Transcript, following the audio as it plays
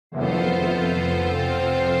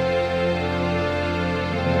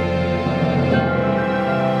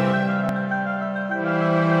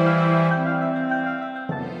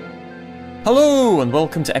Hello and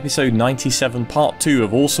welcome to episode 97 part 2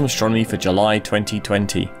 of Awesome Astronomy for July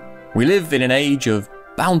 2020. We live in an age of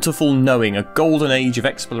bountiful knowing, a golden age of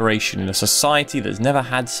exploration in a society that's never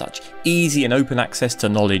had such easy and open access to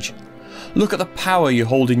knowledge. Look at the power you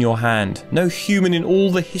hold in your hand. No human in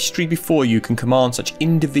all the history before you can command such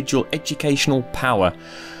individual educational power.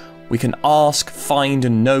 We can ask, find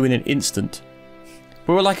and know in an instant.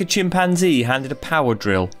 But we're like a chimpanzee handed a power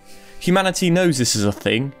drill. Humanity knows this is a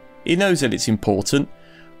thing. It knows that it's important,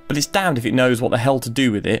 but it's damned if it knows what the hell to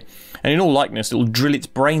do with it, and in all likeliness it'll drill its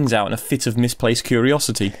brains out in a fit of misplaced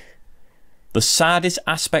curiosity. The saddest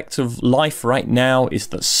aspect of life right now is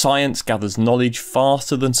that science gathers knowledge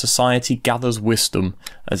faster than society gathers wisdom,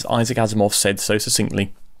 as Isaac Asimov said so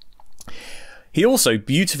succinctly. He also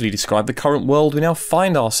beautifully described the current world we now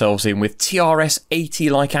find ourselves in with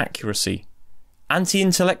TRS-80-like accuracy.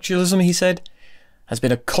 Anti-intellectualism, he said, has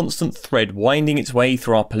been a constant thread winding its way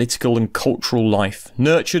through our political and cultural life,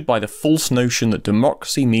 nurtured by the false notion that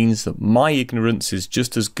democracy means that my ignorance is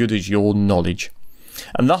just as good as your knowledge.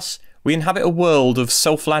 And thus, we inhabit a world of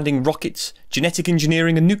self-landing rockets, genetic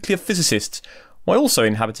engineering and nuclear physicists, while also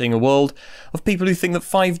inhabiting a world of people who think that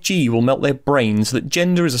 5G will melt their brains, that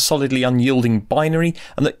gender is a solidly unyielding binary,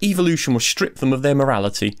 and that evolution will strip them of their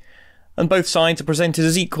morality. And both sides are presented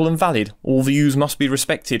as equal and valid. All views must be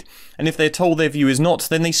respected, and if they're told their view is not,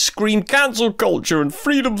 then they scream cancel culture and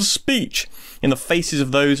freedom of speech in the faces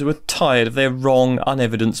of those who are tired of their wrong,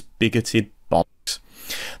 unevidenced, bigoted bollocks.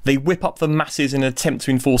 They whip up the masses in an attempt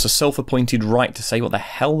to enforce a self-appointed right to say what the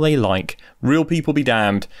hell they like. Real people be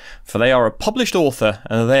damned, for they are a published author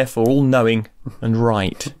and are therefore all-knowing and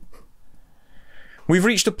right. We've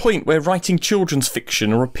reached a point where writing children's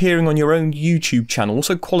fiction or appearing on your own YouTube channel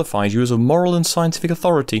also qualifies you as a moral and scientific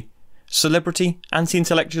authority. Celebrity,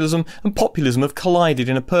 anti-intellectualism and populism have collided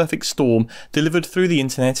in a perfect storm, delivered through the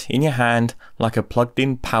internet in your hand like a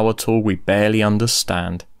plugged-in power tool we barely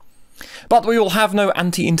understand. But we will have no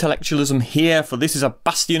anti-intellectualism here, for this is a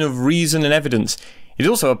bastion of reason and evidence. It is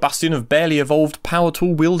also a bastion of barely evolved power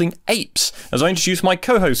tool wielding apes, as I introduce my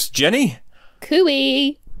co-hosts Jenny,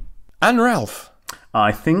 Cooey, and Ralph.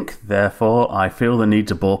 I think, therefore, I feel the need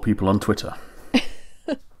to bore people on Twitter.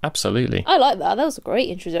 Absolutely. I like that. That was a great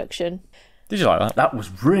introduction. Did you like that? That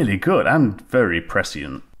was really good and very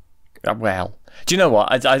prescient. Well, do you know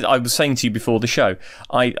what? I was saying to you before the show,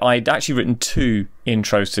 I'd actually written 2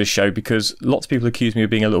 intros to this show because lots of people accuse me of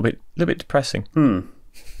being a little bit depressing.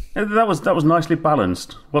 That was nicely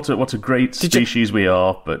balanced. What a great species we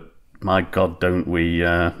are, but my God, don't we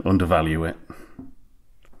undervalue it.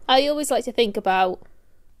 I always like to think about,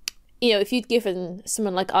 if you'd given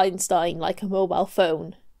someone like Einstein like a mobile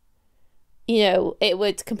phone, it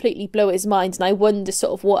would completely blow his mind, and I wonder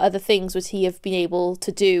sort of what other things would he have been able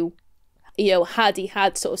to do, had he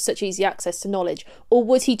had sort of such easy access to knowledge, or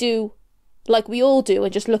would he do like we all do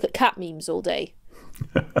and just look at cat memes all day?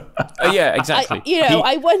 Yeah, exactly.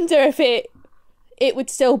 I wonder if it would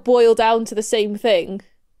still boil down to the same thing.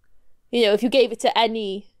 If you gave it to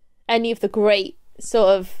any of the great sort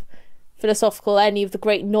of philosophical, any of the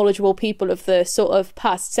great knowledgeable people of the sort of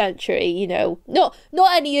past century, not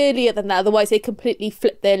any earlier than that, otherwise they completely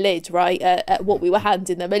flip their lid, right, at what we were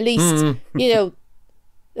handing them. At least,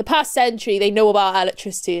 the past century, they know about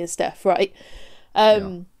electricity and stuff, right?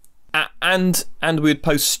 And we'd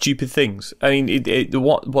post stupid things. I mean,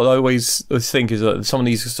 what I always think is that some of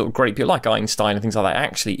these sort of great people, like Einstein and things like that,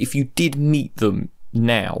 actually, if you did meet them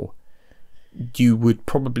now, you would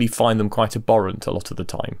probably find them quite abhorrent a lot of the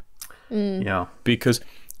time. Yeah, because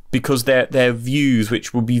their views,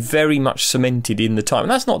 which will be very much cemented in the time,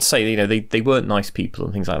 and that's not to say they weren't nice people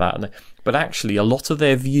and things like that, but actually a lot of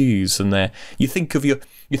their views and you think of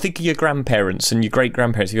your grandparents and your great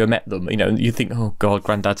grandparents if you ever met them, and you think, oh God,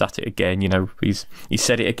 Granddad's at it again, he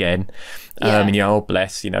said it again, and oh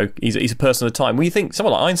bless, he's a person of the time. Well, you think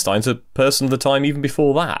someone like Einstein's a person of the time even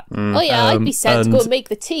before that. Oh yeah, I'd be sent to go and make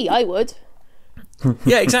the tea. I would.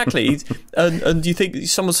 Yeah, exactly. And you think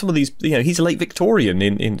some of these, he's a late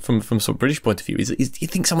Victorian from sort of British point of view. You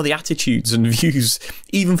think some of the attitudes and views,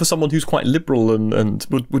 even for someone who's quite liberal and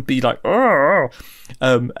would be like,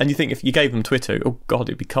 and you think if you gave them Twitter, oh God,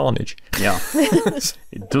 it'd be carnage. Yeah.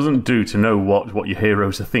 It doesn't do to know what your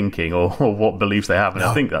heroes are thinking or what beliefs they have. And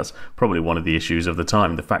I think that's probably one of the issues of the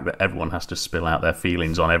time, the fact that everyone has to spill out their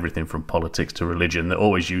feelings on everything from politics to religion. That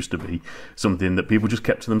always used to be something that people just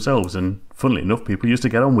kept to themselves, and funnily enough, people used to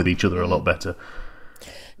get on with each other a lot better.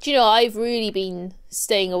 Do you know, I've really been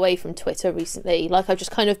staying away from Twitter recently. Like, I've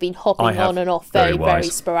just kind of been hopping on and off very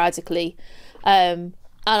sporadically. And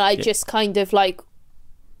I just kind of like,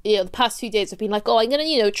 the past few days have been like, oh, I'm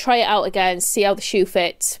gonna try it out again, see how the shoe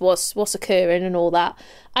fits, what's occurring and all that,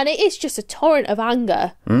 and it is just a torrent of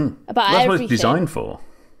anger about everything. That's what it's designed for.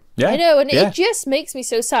 Yeah, I know, and it just makes me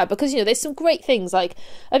so sad because there's some great things. Like,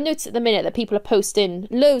 I've noticed at the minute that people are posting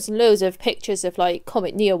loads and loads of pictures of like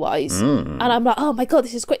Comet Neowise, and I'm like, oh my god,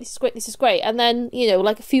 this is great, this is great, this is great. And then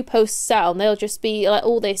like a few posts down, they'll just be like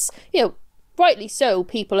all this, rightly so,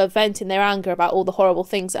 people are venting their anger about all the horrible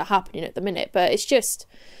things that are happening at the minute. But it's just,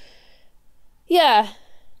 yeah.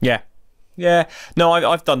 No,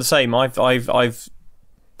 I've done the same. I've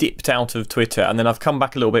dipped out of Twitter, and then I've come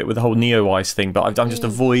back a little bit with the whole Neowise thing, but I'm just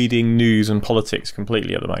avoiding news and politics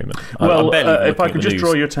completely at the moment. Well, if I could just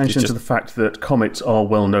draw your attention to the fact that comets are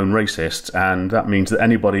well-known racists, and that means that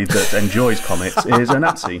anybody that enjoys comets is a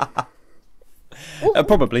Nazi.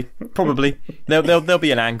 Probably. There'll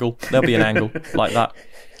be an angle. There'll be an angle like that.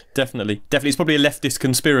 Definitely. It's probably a leftist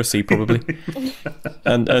conspiracy, probably.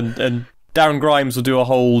 and Darren Grimes will do a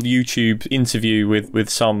whole YouTube interview with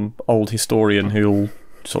some old historian who'll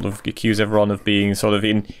sort of accuse everyone of being sort of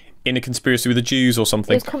in a conspiracy with the Jews or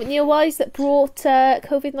something. It was Comet Neowise that brought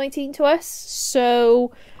COVID-19 to us,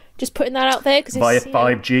 so just putting that out there because via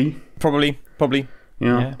 5G, probably.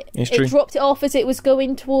 Yeah, it's true. It dropped it off as it was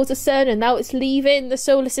going towards the sun, and now it's leaving the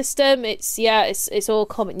solar system. It's all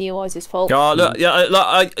Comet Neowise's fault. Look,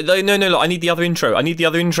 I need the other intro. I need the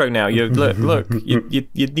other intro now. Look. You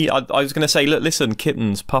need. I was going to say, look, listen,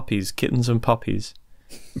 kittens and puppies.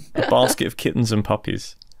 A basket of kittens and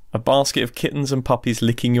puppies. A basket of kittens and puppies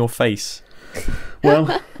licking your face.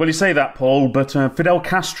 Well, you say that, Paul, but Fidel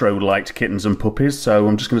Castro liked kittens and puppies, so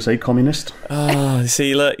I'm just going to say communist. You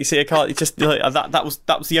see, I can't. It just that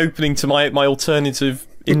was the opening to my alternative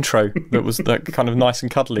intro. That was that kind of nice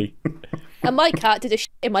and cuddly. And my cat did a shit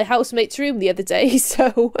in my housemate's room the other day,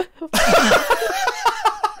 so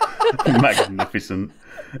magnificent.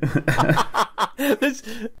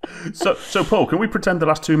 So, Paul, can we pretend the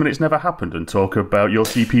last 2 minutes never happened and talk about your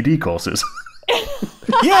CPD courses?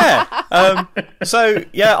 I'm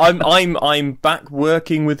back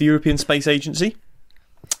working with the European Space Agency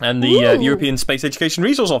and the European Space Education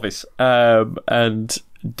Resource Office, and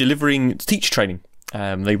delivering teacher training.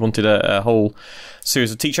 They wanted a whole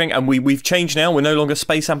series of teacher training, and we've changed now. We're no longer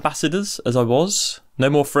space ambassadors, as I was. No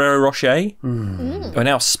more Ferrero Rocher. We're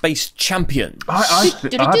now space champions. I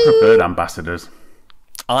preferred ambassadors.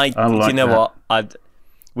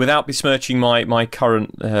 Without besmirching my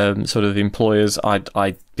current sort of employers,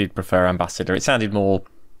 I did prefer ambassador. It sounded more.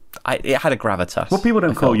 It had a gravitas. Well, people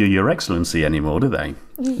don't call you Your Excellency anymore, do they?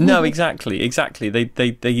 No, exactly. They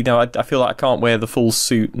I feel like I can't wear the full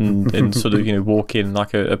suit and sort of walk in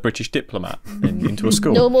like a British diplomat into a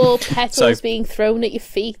school. No more petals being thrown at your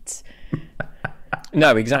feet.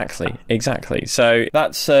 No, exactly. So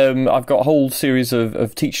that's I've got a whole series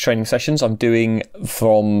of teacher training sessions I'm doing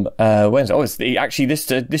from Wednesday. Oh, it's actually this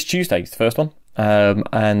Tuesday, the first one.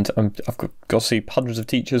 And I've got to see hundreds of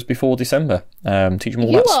teachers before December. Teach them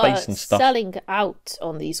all about space and stuff. You are selling out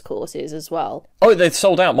on these courses as well. Oh, they've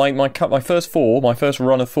sold out. My first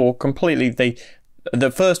run of 4 completely.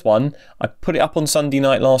 The first one, I put it up on Sunday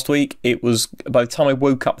night last week. It was, by the time I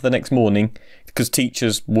woke up the next morning, because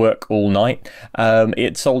teachers work all night,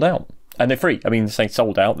 it sold out. And they're free. I mean, say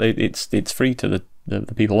sold out, it's free to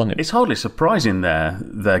the people on it. It's hardly surprising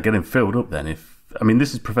they're getting filled up then.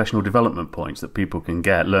 This is professional development points that people can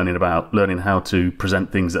get, learning how to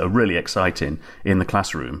present things that are really exciting in the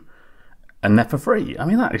classroom, and they're for free. I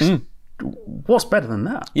mean, that is what's better than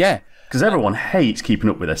that? Yeah, because everyone hates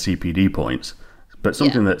keeping up with their CPD points. But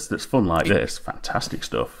something that's fun like this, fantastic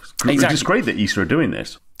stuff. It's just great that ESA are doing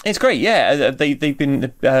this. It's great, yeah. They've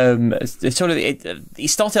been it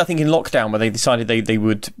started, I think, in lockdown, where they decided they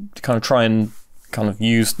would kind of try and kind of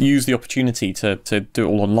use the opportunity to do it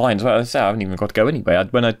all online. So I haven't even got to go anywhere.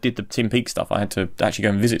 When I did the Tim Peake stuff, I had to actually go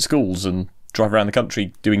and visit schools and drive around the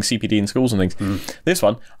country doing CPD in schools and things. This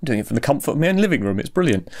one, I'm doing it from the comfort of my own living room. It's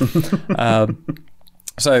brilliant.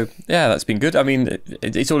 So yeah, that's been good. I mean,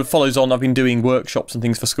 it sort of follows on. I've been doing workshops and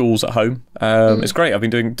things for schools at home. It's great. I've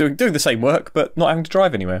been doing the same work, but not having to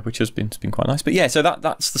drive anywhere, which has been quite nice. But yeah, so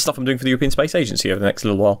that's the stuff I'm doing for the European Space Agency over the next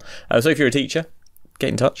little while. So if you're a teacher, get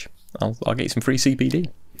in touch. I'll get you some free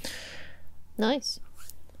CPD. Nice.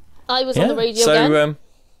 I was on the radio again.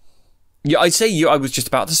 I was just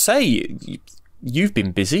about to say you've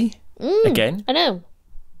been busy again. I know.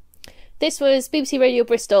 This was BBC Radio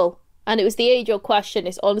Bristol. And it was the age-old question.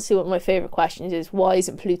 It's honestly one of my favourite questions is, why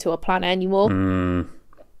isn't Pluto a planet anymore?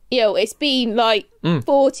 It's been like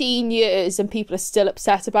 14 years and people are still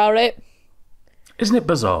upset about it. Isn't it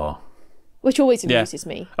bizarre? which always amuses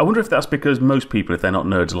me. I wonder if that's because most people, if they're not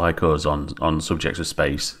nerds like us on subjects of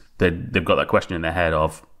space, they've got that question in their head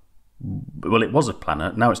of, well, it was a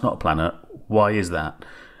planet, now it's not a planet, why is that?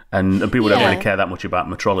 And people don't really care that much about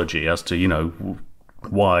metrology as to,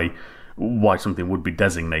 why something would be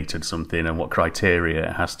designated something and what criteria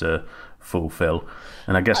it has to fulfill.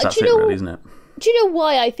 And I guess that's it, really, isn't it? Do you know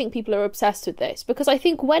why I think people are obsessed with this? Because I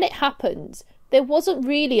think when it happened, there wasn't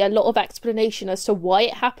really a lot of explanation as to why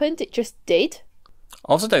it happened. It just did.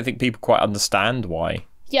 I also don't think people quite understand why.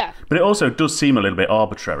 Yeah. But it also does seem a little bit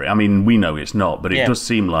arbitrary. I mean, we know it's not, but it does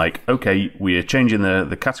seem like, okay, we're changing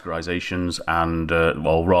the categorizations and,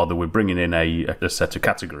 well, rather we're bringing in a set of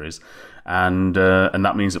categories. And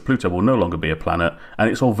that means that Pluto will no longer be a planet, and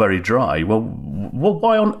it's all very dry. Well,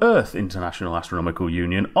 why on earth, International Astronomical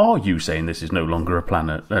Union, are you saying this is no longer a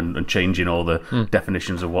planet and changing all the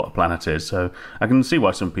definitions of what a planet is? So I can see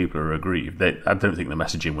why some people are aggrieved. I don't think the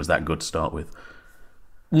messaging was that good to start with.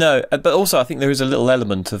 No, but also I think there is a little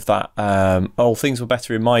element of that, things were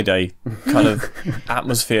better in my day kind of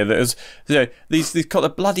atmosphere. That was, these got a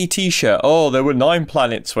bloody T-shirt. Oh, there were 9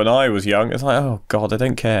 planets when I was young. It's like, oh God, I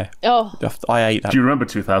don't care. Oh, I hate that. Do you remember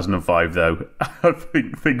 2005 though? I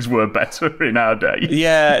think things were better in our day.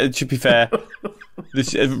 Yeah, it should be fair.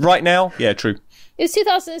 Right now, yeah, true. It was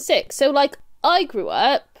 2006. So, like, I grew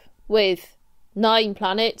up with 9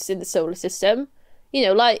 planets in the solar system.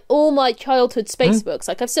 Like all my childhood space books,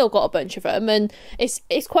 like I've still got a bunch of them, and it's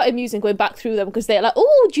quite amusing going back through them because they're like,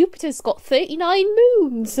 oh, Jupiter's got 39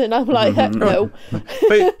 moons, and I'm like, no.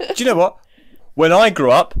 But do you know what? When I grew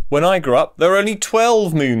up, there were only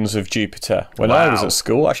 12 moons of Jupiter when I was at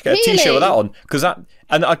school. I should get a T-shirt with that on because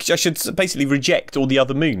I should basically reject all the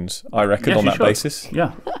other moons. I reckon on that basis.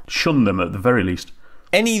 Yeah, shun them at the very least.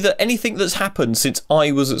 Anything that's happened since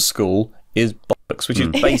I was at school is bollocks, which is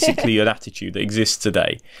basically an attitude that exists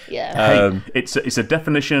today. Yeah. It's a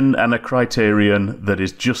definition and a criterion that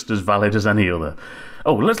is just as valid as any other.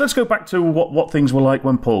 Oh, let's go back to what things were like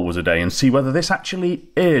when Paul was a day and see whether this actually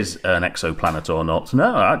is an exoplanet or not.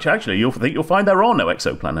 No, actually, you'll find there are no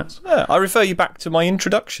exoplanets. Yeah, I refer you back to my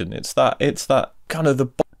introduction. It's that kind of the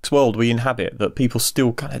box world we inhabit that people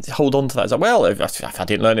still kind of hold on to that. It's like, well, if I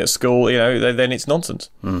didn't learn it at school, then it's nonsense.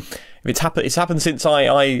 If it's happened since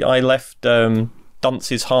I left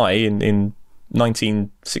Dunces High in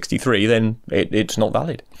 1963, then it's not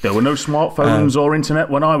valid. There were no smartphones or internet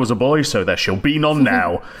when I was a boy, so there shall be none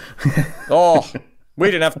now. Oh, we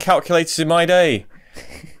didn't have calculators in my day.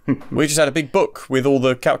 We just had a big book with all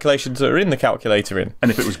the calculations that are in the calculator in. And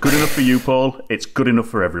if it was good enough for you, Paul, it's good enough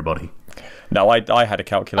for everybody. No, I had a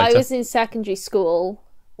calculator. I was in secondary school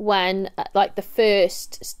when the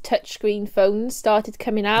first touchscreen phones started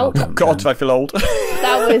coming out. Oh God, I feel old.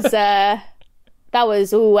 That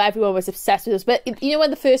was everyone was obsessed with us. But when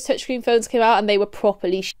the first touchscreen phones came out and they were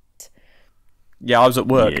properly shit. Yeah, I was at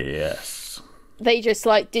work. Yes. They just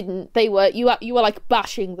you were like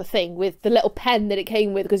bashing the thing with the little pen that it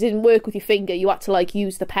came with because it didn't work with your finger. You had to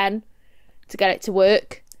use the pen to get it to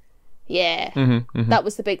work. Yeah, that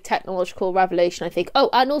was the big technological revelation, I think. Oh,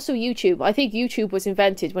 and also YouTube. I think YouTube was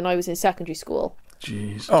invented when I was in secondary school.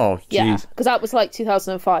 Jeez. Oh, jeez. Yeah, because that was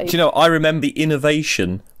 2005. Do you know, I remember the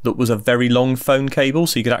innovation that was a very long phone cable,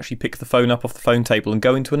 so you could actually pick the phone up off the phone table and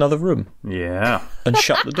go into another room. Yeah. And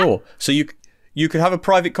shut the door. So you could have a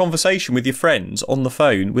private conversation with your friends on the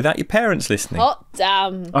phone without your parents listening. Hot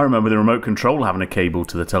damn. I remember the remote control having a cable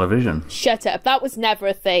to the television. Shut up. That was never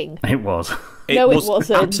a thing. It was. No, it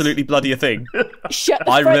wasn't. Absolutely bloody a thing. Shut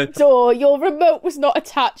the front door. Your remote was not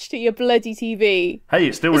attached to your bloody TV. Hey,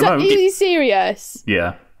 it's still Is remote. Is that really serious?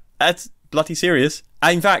 Yeah. That's bloody serious.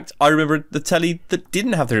 In fact, I remember the telly that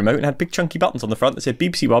didn't have the remote and had big chunky buttons on the front that said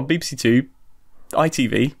BBC One, BBC Two,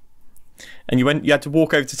 ITV. And you had to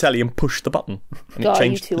walk over to telly and push the button. And God, it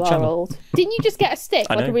changed you two the are channel. old. Didn't you just get a stick,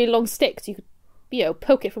 I like a know. really long stick, so you could,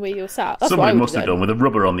 poke it from where you were sat? That's Somebody what I must have done with a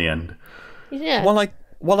rubber on the end. Yeah.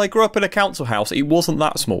 While I grew up in a council house, it wasn't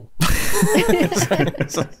that small.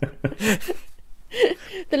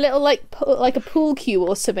 The little like a pool cue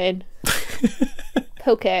or something.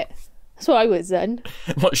 Poke it. That's what I was then.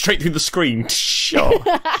 What, straight through the screen. Oh,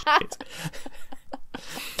 shit.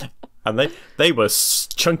 And they were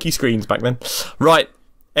chunky screens back then. Right.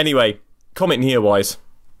 Anyway, Comet Neowise.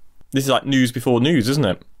 This is like news before news, isn't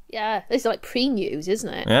it? Yeah, this is like pre-news,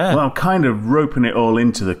 isn't it? Yeah. Well, I'm kind of roping it all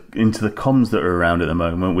into the comms that are around at the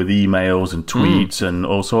moment with emails and tweets and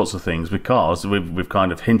all sorts of things because we've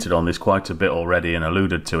kind of hinted on this quite a bit already and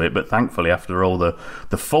alluded to it. But thankfully, after all the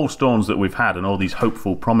false dawns that we've had and all these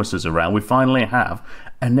hopeful promises around, we finally have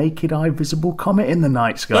a naked eye visible comet in the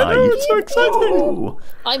night sky. I know, it's so exciting. Whoa.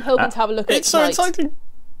 I'm hoping to have a look at it It's so tonight. exciting.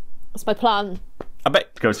 That's my plan. I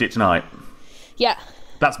bet. Go see it tonight. Yeah.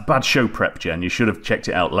 That's bad show prep, Jen. You should have checked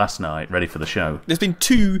it out last night, ready for the show. There's been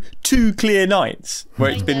two clear nights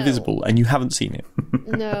where it's been visible and you haven't seen it.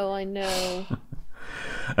 No, I know.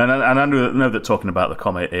 And I know that talking about the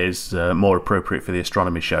comet is more appropriate for the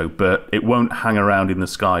astronomy show, but it won't hang around in the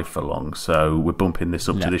sky for long. So we're bumping this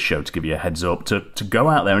up to this show to give you a heads up to go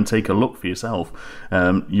out there and take a look for yourself.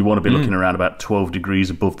 You want to be looking around about 12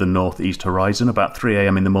 degrees above the northeast horizon, about 3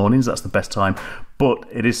 a.m. in the mornings. That's the best time. But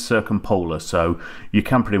it is circumpolar, so you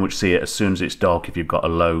can pretty much see it as soon as it's dark if you've got a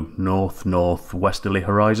low northwesterly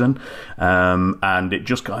horizon. And it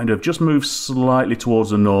just moves slightly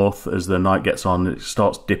towards the north as the night gets on. It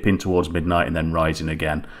starts dipping towards midnight and then rising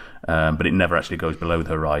again. But it never actually goes below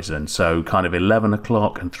the horizon. So kind of 11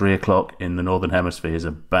 o'clock and 3 o'clock in the northern hemisphere is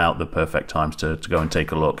about the perfect times to go and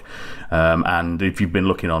take a look. And if you've been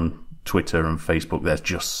looking on Twitter and Facebook, there's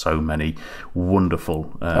just so many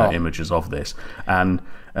wonderful images of this. And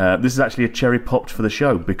this is actually a cherry popped for the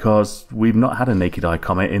show because we've not had a naked eye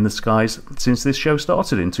comet in the skies since this show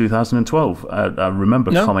started in 2012. I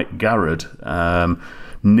remember Comet Garrod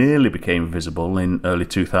nearly became visible in early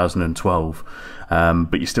 2012.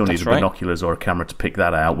 But you still needed binoculars or a camera to pick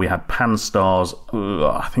that out. We had Pan-STARRS,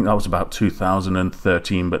 I think that was about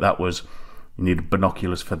 2013, but you needed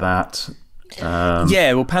binoculars for that.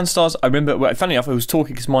 Pan-STARRS, I remember, funny enough, I was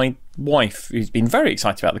talking because my wife, who's been very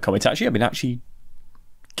excited about the comet, I've been actually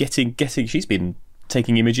getting, she's been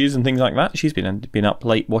taking images and things like that. She's been up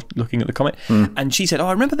late looking at the comet. And she said,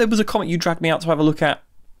 I remember there was a comet you dragged me out to have a look at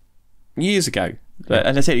years ago.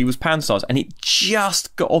 And I said it was Pan-STARRS, and it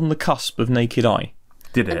just got on the cusp of naked eye.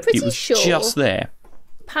 Did it? I'm pretty it was sure just there.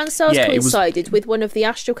 Pan-STARRS coincided with one of the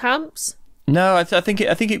astro camps. No, I think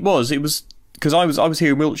it was. It was because I was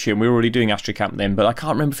here in Wiltshire and we were already doing astro camp then, but I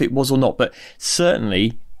can't remember if it was or not. But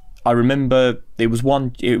certainly, I remember it was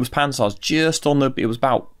Pan-STARRS just on the. It was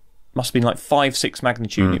about. Must have been like 5-6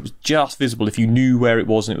 magnitude. And it was just visible if you knew where it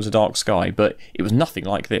was and it was a dark sky, but it was nothing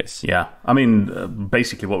like this. Yeah, I mean,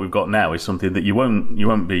 basically what we've got now is something that you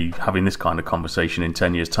won't be having this kind of conversation in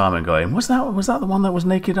 10 years' time and going, was that the one that was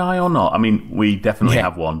naked eye or not? I mean, we definitely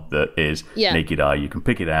have one that is naked eye. You can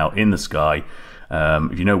pick it out in the sky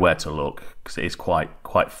if you know where to look, because it's quite.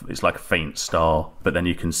 It's like a faint star, but then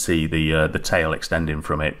you can see the tail extending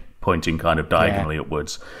from it, pointing kind of diagonally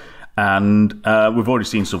upwards. And we've already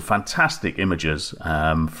seen some fantastic images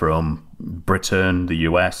from Britain, the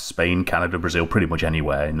US, Spain, Canada, Brazil, pretty much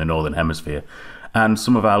anywhere in the Northern Hemisphere. And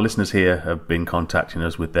some of our listeners here have been contacting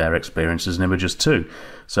us with their experiences and images too.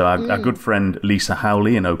 So our good friend Lisa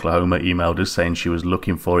Howley in Oklahoma emailed us saying she was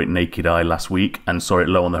looking for it naked eye last week and saw it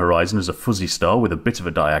low on the horizon as a fuzzy star with a bit of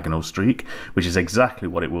a diagonal streak, which is exactly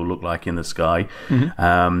what it will look like in the sky.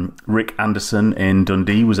 Rick Anderson in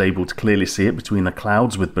Dundee was able to clearly see it between the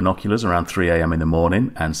clouds with binoculars around 3 a.m. in the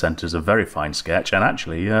morning and sent us a very fine sketch. And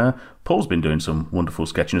actually, Paul's been doing some wonderful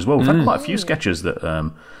sketching as well. We've had quite a few sketches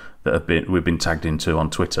that we've been tagged into on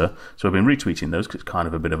Twitter, so we've been retweeting those because it's kind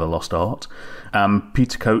of a bit of a lost art.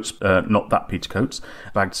 Peter Coates, not that Peter Coates,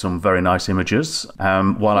 bagged some very nice images,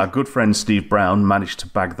 while our good friend Steve Brown managed to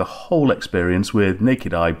bag the whole experience with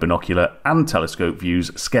naked eye, binocular and telescope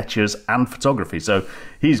views, sketches and photography. So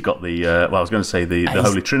he's got the I was going to say the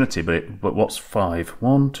Holy Trinity, but what's 5?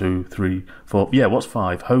 1, 2, 3, 4. Yeah, what's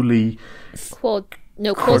 5? Holy Quad.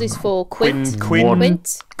 No, quad is 4.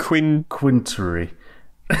 Quintary.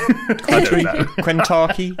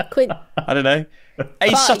 Quintarchy. I don't know.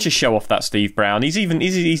 He's such a show off, that Steve Brown. He's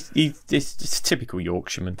typical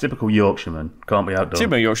Yorkshireman. Typical Yorkshireman, can't be outdone.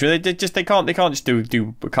 Typical Yorkshireman. They can't just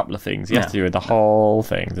do a couple of things. He has to do the whole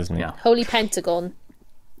thing, doesn't he? Yeah. Holy Pentagon.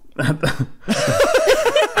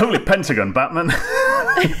 Holy Pentagon, Batman.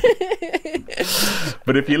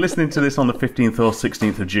 But if you're listening to this on the 15th or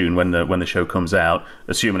 16th of June when the show comes out,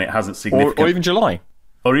 assuming it hasn't significant, or even July.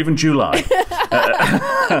 Or even July.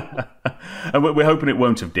 And we're hoping it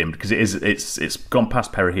won't have dimmed because it's gone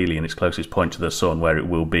past perihelion, its closest point to the sun, where it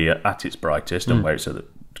will be at its brightest and where it's at the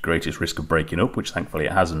greatest risk of breaking up, which thankfully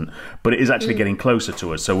it hasn't. But it is actually getting closer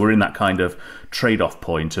to us, so we're in that kind of trade-off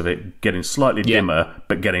point of it getting slightly dimmer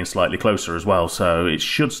but getting slightly closer as well. So it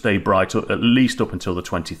should stay bright at least up until the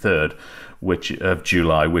 23rd of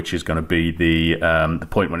July, which is going to be the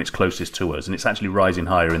point when it's closest to us, and it's actually rising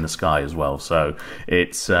higher in the sky as well. So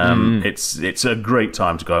it's a great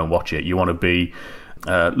time to go and watch it. You want to be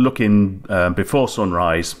looking before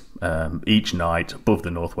sunrise each night above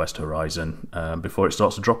the northwest horizon before it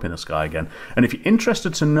starts to drop in the sky again. And if you're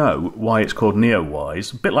interested to know why it's called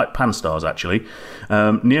Neowise, a bit like Pan-STARRS actually,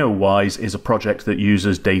 Neowise is a project that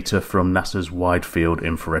uses data from NASA's Wide Field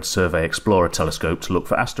Infrared Survey Explorer telescope to look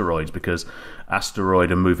for asteroids, because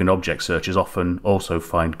asteroid and moving object searchers often also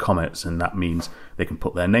find comets, and that means they can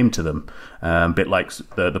put their name to them. A bit like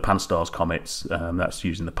the Pan-STARRS comets, that's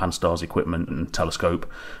using the Pan-STARRS equipment and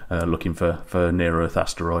telescope looking for near-Earth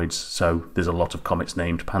asteroids. So there's a lot of comets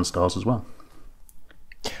named Pan-STARRS as well.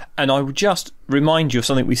 And I would just remind you of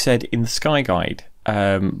something we said in the Sky Guide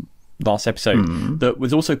last episode, that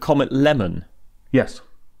was also Comet Lemon. Yes.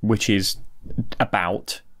 Which is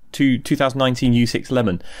about 2019 U6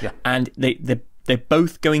 Lemon. Yeah. And they're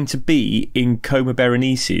both going to be in Coma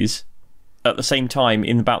Berenices at the same time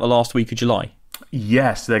in about the last week of July.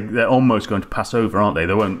 Yes, they're almost going to pass over, aren't they?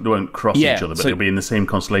 They won't cross each other, but so they'll be in the same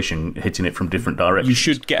constellation, hitting it from different directions. You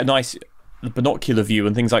should get a nice binocular view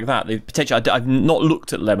and things like that. The potential. I've not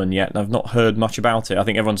looked at Lemon yet, and I've not heard much about it. I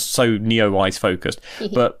think everyone's so Neowise focused,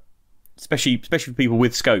 but especially for people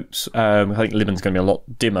with scopes, I think Lemon's going to be a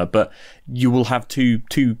lot dimmer. But you will have two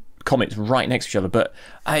comets right next to each other. But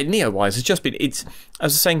Neowise has just been. It's. I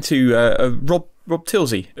was saying to Rob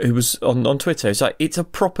Tilsey, who was on Twitter. It's like, it's a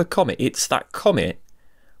proper comet. It's that comet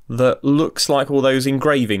that looks like all those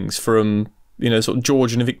engravings from, sort of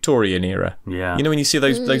Georgian and Victorian era. Yeah. When you see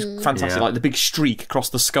those fantastic, like the big streak across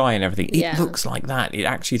the sky and everything, it looks like that. It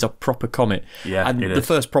actually is a proper comet. Yeah, and the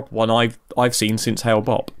first proper one I've seen since Hale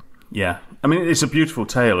Bopp. Yeah, I mean, it's a beautiful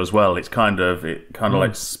tail as well. It kind of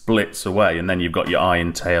like splits away, and then you've got your eye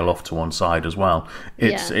and tail off to one side as well.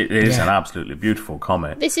 It is an absolutely beautiful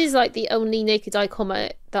comet. This is like the only naked eye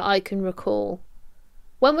comet that I can recall.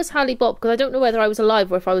 When was Hale Bopp? Because I don't know whether I was alive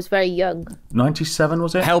or if I was very young. 97,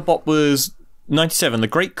 was it? Hale Bopp was 97, the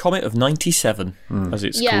Great Comet of 97, as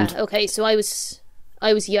it's called. Yeah, okay, so I was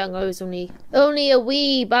young. I was only a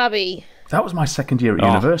wee babby. That was my second year at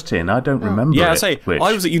university, and I don't remember. Yeah,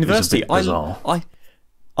 I was at university.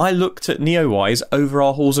 I looked at Neowise over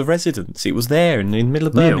our halls of residence. It was there in the middle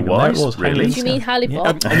of Birmingham. Neowise, really? Do you mean Hale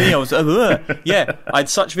Bopp? I had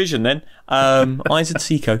such vision then. Eyes and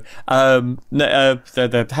Seco. The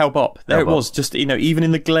Hale Bopp. There it was. Just even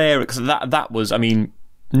in the glare, because that was. I mean,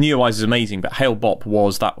 Neowise is amazing, but Hale Bopp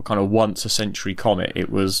was that kind of once a century comet. It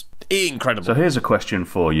was incredible. So here's a question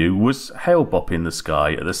for you: was Hale Bopp in the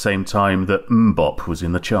sky at the same time that Mbop was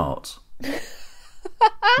in the charts?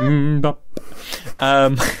 Mbop.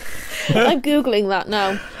 I'm googling that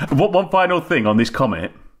now. One final thing on this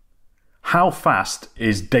comet: how fast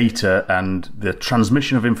is data and the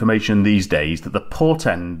transmission of information these days that the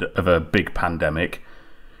portend of a big pandemic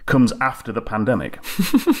comes after the pandemic?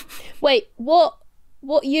 Wait, what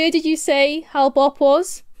year did you say Hale Bopp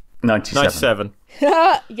was? 97.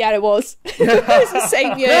 Yeah, it was. It was the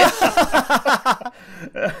same year.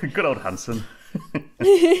 Good old Hansen.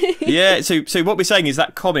 Yeah, so what we're saying is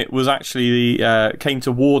that comet was actually came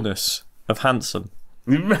to warn us of Hansen.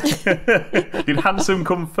 Did Hansen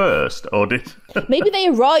come first, or did... Maybe they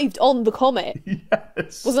arrived on the comet. Yes.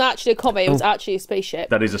 It wasn't actually a comet, it was actually a spaceship.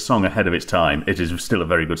 That is a song ahead of its time. It is still a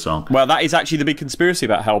very good song. Well, that is actually the big conspiracy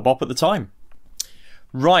about Hale Bopp at the time.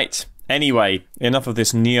 Right, anyway, enough of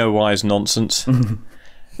this Neowise nonsense.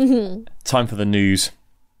 Time for the news.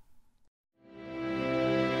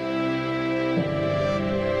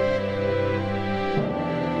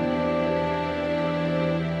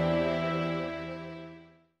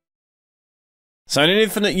 So in an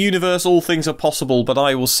infinite universe, all things are possible, but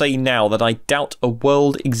I will say now that I doubt a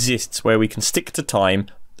world exists where we can stick to time,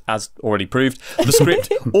 as already proved, the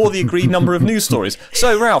script, or the agreed number of news stories.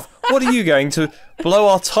 So, Ralph, what are you going to blow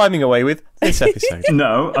our timing away with this episode?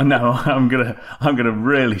 No, I'm gonna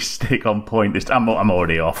really stick on point. I'm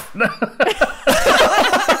already off.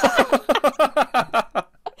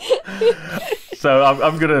 So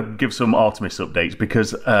I'm gonna give some Artemis updates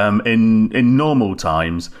because in normal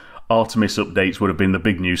times, Artemis updates would have been the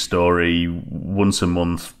big news story once a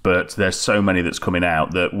month, but there's so many that's coming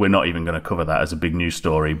out that we're not even going to cover that as a big news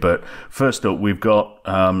story. But first up, we've got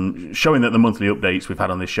showing that the monthly updates we've had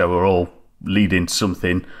on this show are all leading to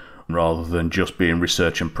something rather than just being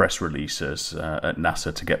research and press releases at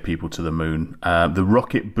NASA to get people to the moon. The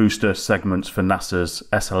rocket booster segments for NASA's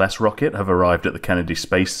SLS rocket have arrived at the Kennedy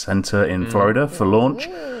Space Center in Florida for launch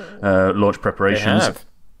preparations.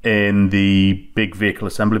 In the big vehicle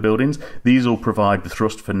assembly buildings. These will provide the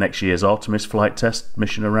thrust for next year's Artemis flight test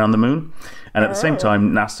mission around the moon. And at the same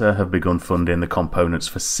time, NASA have begun funding the components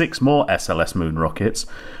for 6 more SLS moon rockets.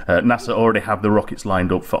 NASA already have the rockets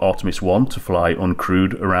lined up for Artemis 1 to fly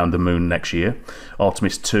uncrewed around the moon next year.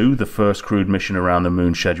 Artemis 2, the first crewed mission around the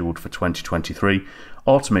moon, scheduled for 2023.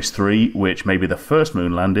 Artemis 3, which may be the first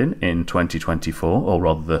moon landing in 2024, or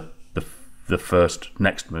rather the first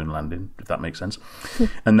next moon landing, if that makes sense.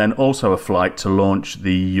 And then also a flight to launch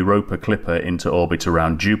the Europa Clipper into orbit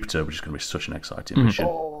around Jupiter, which is going to be such an exciting mission.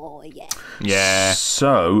 Oh, yeah. Yeah.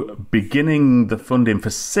 So, beginning the funding for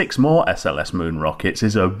 6 more SLS moon rockets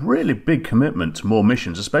is a really big commitment to more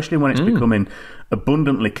missions, especially when it's becoming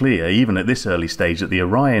abundantly clear, even at this early stage, that the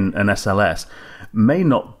Orion and SLS may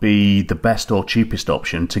not be the best or cheapest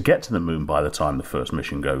option to get to the moon by the time the first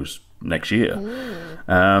mission goes next year.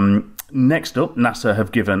 Next up, NASA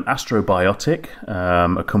have given Astrobiotic,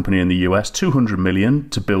 a company in the US, $200 million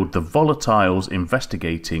to build the Volatiles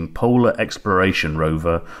Investigating Polar Exploration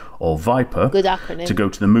Rover, or VIPER, Good acronym. to go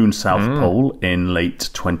to the moon's south pole in late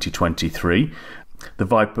 2023. The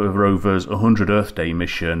VIPER rover's 100 Earth Day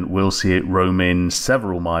mission will see it roaming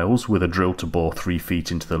several miles with a drill to bore 3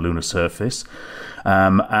 feet into the lunar surface.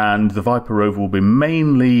 And the VIPER rover will be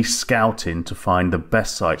mainly scouting to find the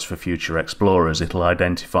best sites for future explorers. It'll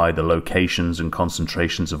identify the locations and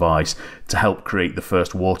concentrations of ice to help create the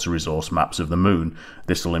first water resource maps of the moon.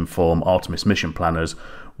 This will inform Artemis mission planners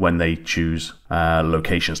when they choose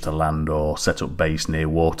locations to land or set up base near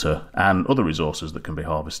water and other resources that can be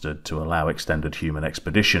harvested to allow extended human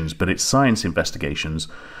expeditions. But its science investigations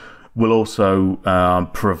will also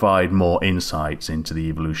provide more insights into the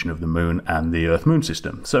evolution of the moon and the Earth-Moon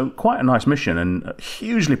system. So quite a nice mission and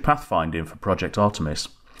hugely pathfinding for Project Artemis.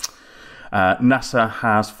 NASA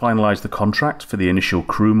has finalised the contract for the initial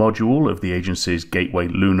crew module of the agency's Gateway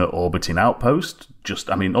Lunar Orbiting Outpost.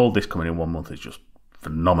 All this coming in 1 month is just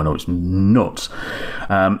phenomenal. It's nuts.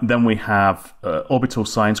 Then we have Orbital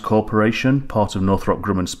Science Corporation, part of Northrop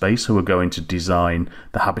Grumman Space, who are going to design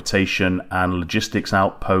the habitation and logistics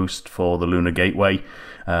outpost for the Lunar Gateway,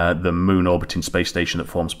 the moon orbiting space station that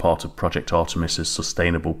forms part of Project Artemis's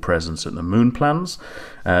sustainable presence at the moon plans.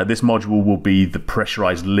 This module will be the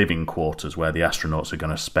pressurized living quarters where the astronauts are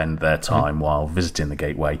going to spend their time while visiting the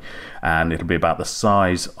Gateway, and it'll be about the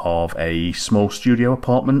size of a small studio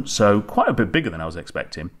apartment, so quite a bit bigger than I was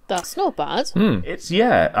expecting. That's not bad.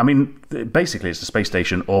 Basically it's the space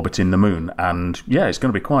station orbiting the moon, and it's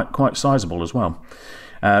going to be quite sizable as well.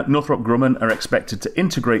 Northrop Grumman are expected to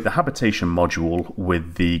integrate the habitation module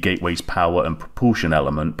with the Gateway's power and propulsion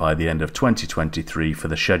element by the end of 2023 for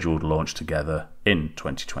the scheduled launch together in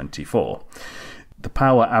 2024. The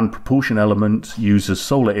power and propulsion element uses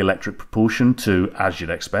solar electric propulsion to, as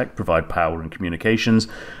you'd expect, provide power and communications,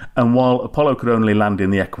 and while Apollo could only land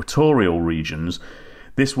in the equatorial regions,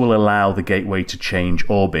 this will allow the Gateway to change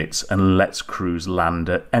orbits and lets crews land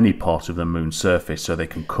at any part of the moon's surface, so they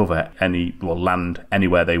can land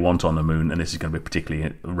anywhere they want on the moon. And this is going to be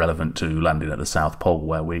particularly relevant to landing at the South Pole,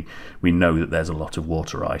 where we know that there's a lot of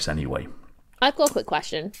water ice anyway. I've got a quick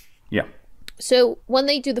question. Yeah. So when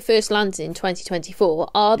they do the first landing in 2024,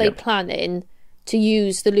 are they planning to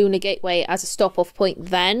use the Lunar Gateway as a stop-off point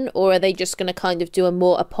then, or are they just going to kind of do a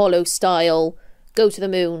more Apollo style, go to the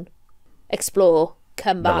moon, explore,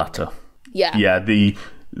 come back? The latter. Yeah. Yeah, the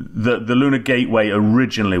Lunar Gateway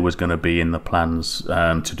originally was going to be in the plans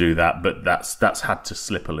to do that, but that's had to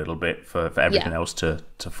slip a little bit for everything else to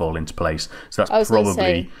fall into place. So that's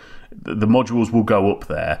probably... The modules will go up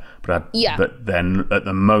there, but then at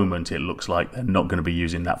the moment it looks like they're not going to be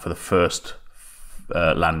using that for the first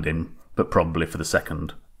landing, but probably for the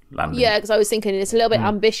second landing. Yeah, because I was thinking it's a little bit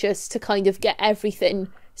ambitious to kind of get everything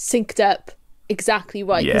synced up exactly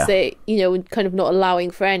right, because they, kind of not allowing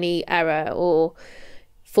for any error or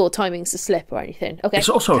for timings to slip or anything. Okay, it's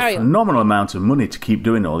also a phenomenal amount of money to keep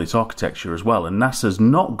doing all this architecture as well, and NASA's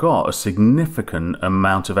not got a significant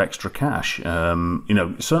amount of extra cash.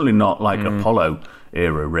 Certainly not like Apollo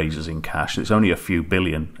era raises in cash. It's only a few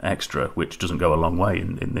billion extra, which doesn't go a long way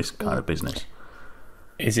in this kind of business.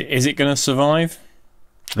 Is it going to survive?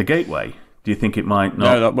 The Gateway? Do you think it might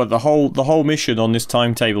not? No, but the whole mission on this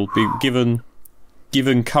timetable,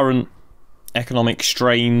 given current economic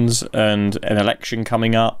strains and an election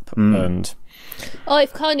coming up, and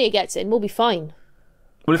if Kanye gets in, we'll be fine.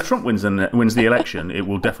 Well, if Trump wins the election, it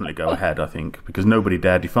will definitely go ahead, I think, because nobody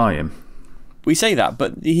dare defy him. We say that,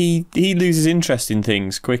 but he loses interest in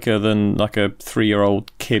things quicker than like a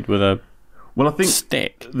 3-year-old kid with a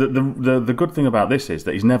stick. The good thing about this is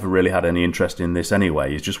that he's never really had any interest in this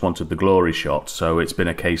anyway. He's just wanted the glory shot, so it's been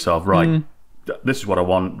a case of this is what I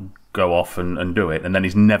want, go off and do it, and then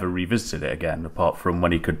he's never revisited it again, apart from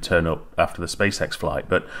when he could turn up after the SpaceX flight.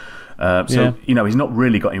 But he's not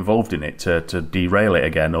really got involved in it to derail it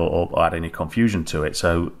again or add any confusion to it.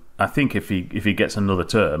 So I think if he gets another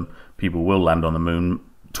term, people will land on the moon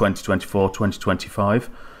 2024, 2025.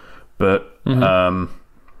 But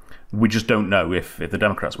we just don't know if the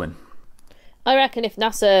Democrats win. I reckon if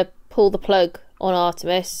NASA pull the plug on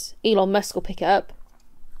Artemis, Elon Musk will pick it up.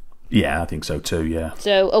 Yeah, I think so too, yeah.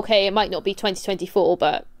 So, okay, it might not be 2024,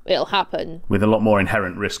 but it'll happen. With a lot more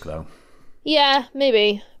inherent risk, though. Yeah,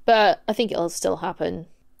 maybe. But I think it'll still happen.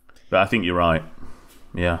 But I think you're right.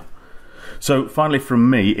 Yeah. So finally from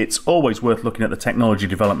me, it's always worth looking at the technology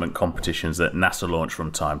development competitions that NASA launch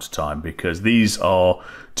from time to time, because these are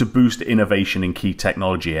to boost innovation in key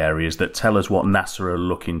technology areas that tell us what NASA are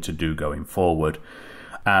looking to do going forward.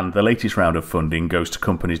 And the latest round of funding goes to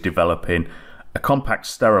companies developing a compact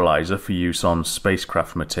sterilizer for use on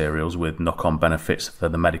spacecraft materials with knock-on benefits for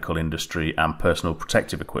the medical industry and personal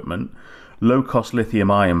protective equipment, low-cost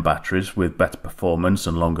lithium-ion batteries with better performance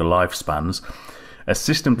and longer lifespans, a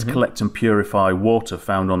system to collect and purify water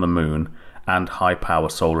found on the moon, and high-power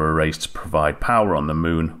solar arrays to provide power on the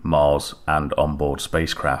moon, Mars, and onboard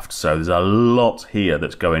spacecraft. So there's a lot here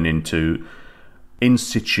that's going into in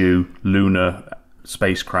situ lunar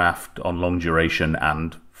spacecraft on long duration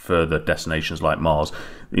and further destinations like Mars.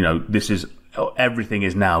 You know, everything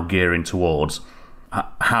is now gearing towards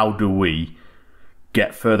how do we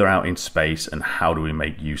get further out in space, and how do we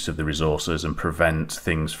make use of the resources and prevent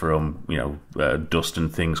things from, dust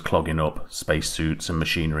and things clogging up spacesuits and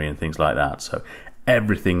machinery and things like that. So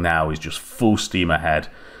everything now is just full steam ahead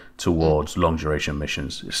towards long duration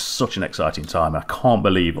missions. It's such an exciting time. I can't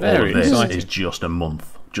believe all of this is just a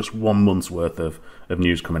month, just 1 month's worth of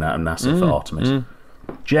news coming out of NASA for Artemis.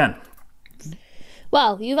 Jen?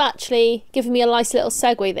 Well, you've actually given me a nice little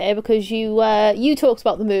segue there, because you talked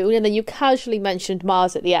about the moon and then you casually mentioned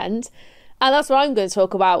Mars at the end. And that's what I'm going to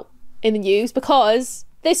talk about in the news, because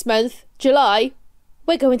this month, July,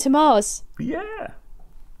 we're going to Mars. Yeah.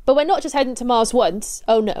 But we're not just heading to Mars once.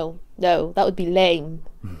 Oh, no, that would be lame.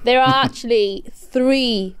 There are actually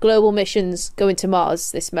 3 global missions going to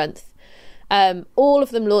Mars this month. All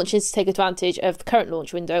of them launching to take advantage of the current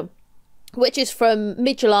launch window, which is from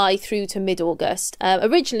mid-July through to mid-August.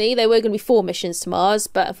 Originally, there were going to be 4 missions to Mars,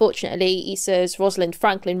 but unfortunately, ESA's Rosalind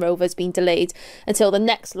Franklin rover has been delayed until the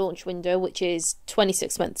next launch window, which is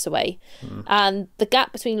 26 months away. And the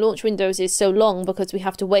gap between launch windows is so long because we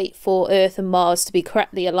have to wait for Earth and Mars to be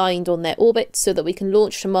correctly aligned on their orbits so that we can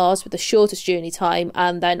launch to Mars with the shortest journey time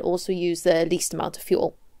and then also use the least amount of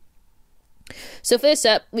fuel. So first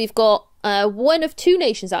up, we've got one of 2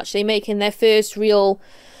 nations actually making their first real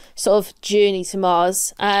sort of journey to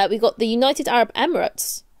Mars. We've got the United Arab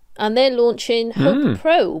Emirates, and they're launching Hope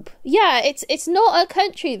probe. Yeah, it's not a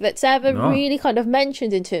country that's ever really kind of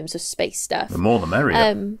mentioned in terms of space stuff. The more the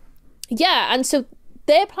merrier. Yeah, and so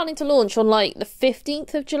they're planning to launch on like the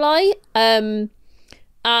 15th of July. And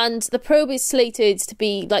the probe is slated to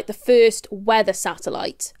be like the first weather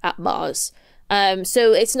satellite at Mars.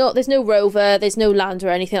 So there's no rover, there's no lander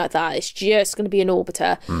or anything like that. It's just going to be an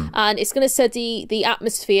orbiter. And it's going to study the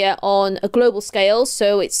atmosphere on a global scale.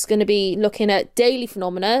 So it's going to be looking at daily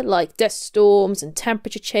phenomena like dust storms and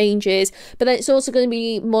temperature changes. But then it's also going to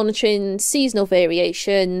be monitoring seasonal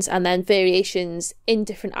variations and then variations in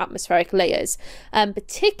different atmospheric layers.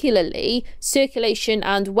 Particularly circulation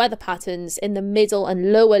and weather patterns in the middle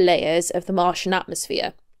and lower layers of the Martian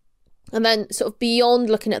atmosphere. And then sort of beyond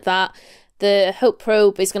looking at that, the Hope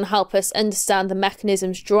probe is going to help us understand the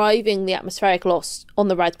mechanisms driving the atmospheric loss on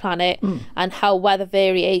the red planet and how weather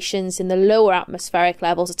variations in the lower atmospheric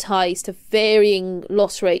levels are tied to varying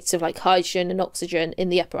loss rates of like hydrogen and oxygen in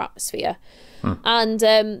the upper atmosphere. And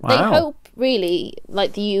they hope, really,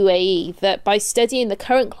 like the UAE, that by studying the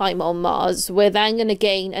current climate on Mars, we're then going to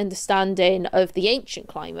gain understanding of the ancient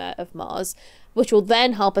climate of Mars, which will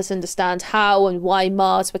then help us understand how and why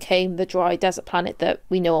Mars became the dry desert planet that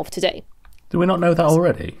we know of today. Do we not know that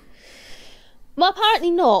already? Well,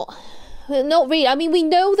 apparently not. Not really. I mean, we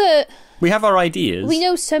know that... We have our ideas. We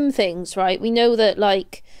know some things, right? We know that,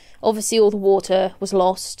 like, obviously all the water was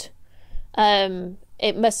lost.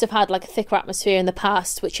 It must have had, like, a thicker atmosphere in the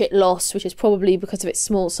past, which it lost, which is probably because of its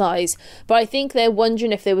small size. But I think they're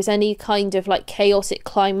wondering if there was any kind of, like, chaotic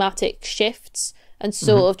climatic shifts and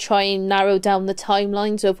sort of try and narrow down the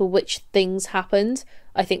timelines over which things happened.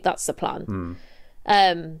 I think that's the plan.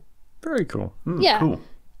 Very cool. Yeah. Cool.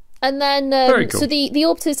 And then, cool. so the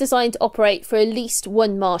orbiter is designed to operate for at least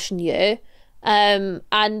 1 Martian year. And,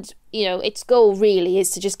 its goal really is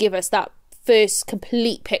to just give us that first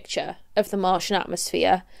complete picture of the Martian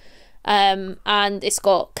atmosphere. And it's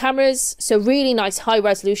got cameras, so really nice high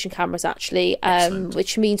resolution cameras actually,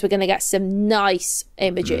 which means we're going to get some nice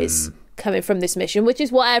images coming from this mission, which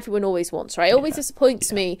is what everyone always wants, right? It always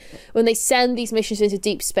disappoints me when they send these missions into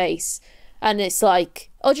deep space and it's like,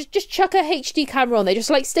 oh, just chuck a HD camera on there, just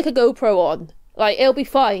like stick a GoPro on, like it'll be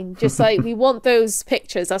fine. Just like we want those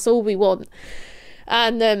pictures, that's all we want.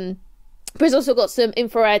 And But it's also got some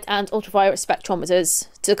infrared and ultraviolet spectrometers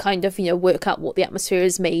to kind of, work out what the atmosphere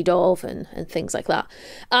is made of and things like that.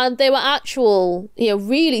 And there were actual,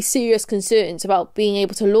 really serious concerns about being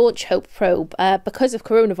able to launch Hope probe because of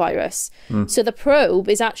coronavirus. So the probe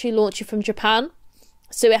is actually launching from Japan.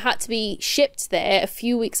 So it had to be shipped there a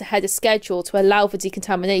few weeks ahead of schedule to allow for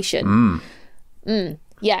decontamination.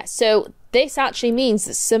 Yeah, so this actually means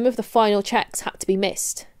that some of the final checks had to be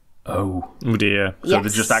missed. Oh dear. So they're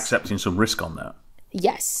just accepting some risk on that?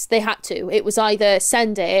 Yes, they had to. It was either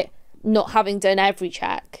send it, not having done every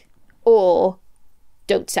check, or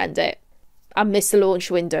don't send it and miss the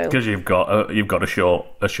launch window. Because you've got a short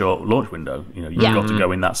launch window. You've got to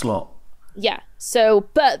go in that slot. Yeah. So,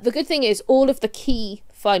 but the good thing is all of the key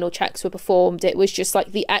final checks were performed. It was just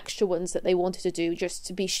like the extra ones that they wanted to do just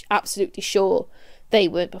to be absolutely sure they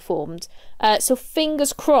weren't performed. So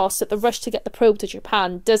fingers crossed that the rush to get the probe to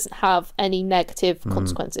Japan doesn't have any negative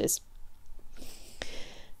consequences.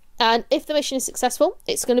 And if the mission is successful,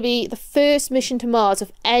 it's going to be the first mission to Mars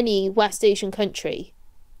of any West Asian country,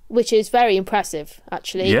 which is very impressive,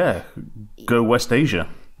 actually. Yeah, go West Asia.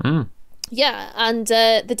 Yeah, and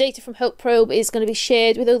the data from Hope probe is going to be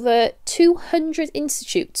shared with over 200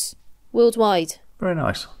 institutes worldwide. Very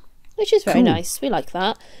nice. Which is very nice. We like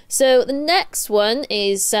that. So the next one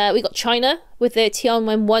is we got China with their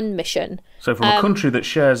Tianwen-1 mission. So from a country that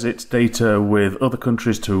shares its data with other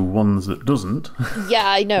countries to ones that doesn't. Yeah,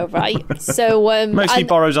 I know, right? So mostly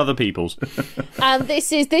borrows other people's. And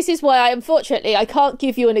this is why I can't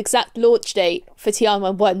give you an exact launch date for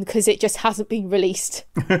Tianwen-1 because it just hasn't been released.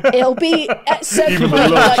 It'll be at some point, like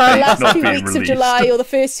the last 2 weeks of July or the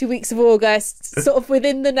first 2 weeks of August, sort of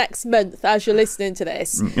within the next month as you're listening to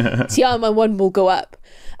this. Tianwen-1 will go up.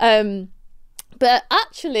 But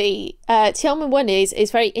actually, Tianwen-1 is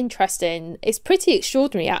very interesting. It's pretty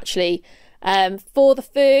extraordinary, actually, for the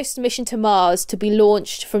first mission to Mars to be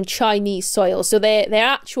launched from Chinese soil. So their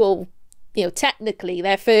actual, technically,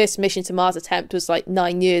 their first mission to Mars attempt was like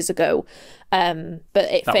 9 years ago, but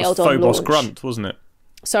it failed on launch. That was Phobos Grunt, wasn't it?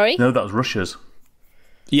 Sorry? No, that was Russia's.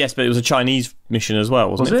 Yes, but it was a Chinese mission as well,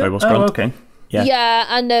 wasn't it? Phobos Grunt. Oh, okay. Yeah. Yeah,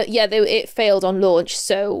 and it failed on launch.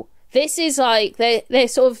 So this is like they're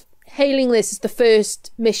sort of hailing this as the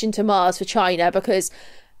first mission to Mars for China because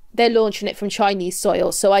they're launching it from Chinese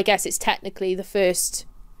soil. So I guess it's technically the first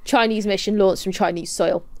Chinese mission launched from Chinese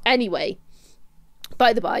soil. Anyway,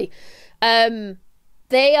 by the by,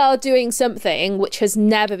 they are doing something which has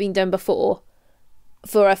never been done before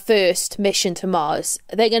for a first mission to Mars.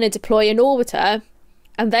 They're going to deploy an orbiter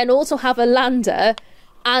and then also have a lander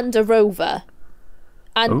and a rover.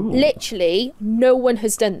 And literally, no one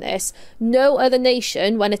has done this. No other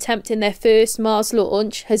nation, when attempting their first Mars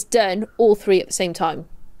launch, has done all three at the same time.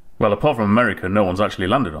 Well, apart from America, no one's actually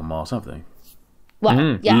landed on Mars, have they?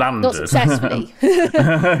 Well, yeah, landed. not successfully.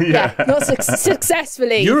 Not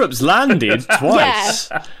successfully. Europe's landed twice.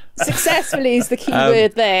 Yeah. Successfully is the key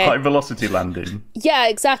word there. High velocity landing. Yeah,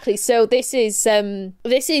 exactly. So this is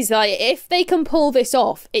like, if they can pull this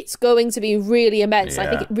off, it's going to be really immense. Yeah. I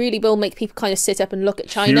think it really will make people kind of sit up and look at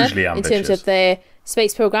China in terms of their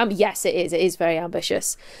space program. Yes, it is. It is very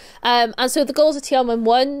ambitious. And so the goals of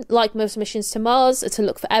Tianwen-1, like most missions to Mars, are to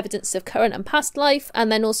look for evidence of current and past life,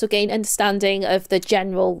 and then also gain understanding of the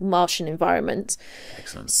general Martian environment.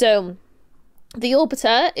 Excellent. So the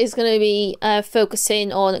orbiter is going to be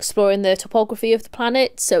focusing on exploring the topography of the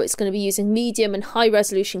planet. So it's going to be using medium and high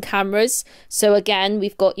resolution cameras. So again,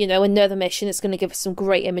 we've got, another mission that's going to give us some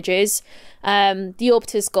great images. The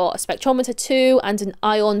orbiter's got a spectrometer too and an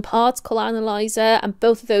ion particle analyzer. And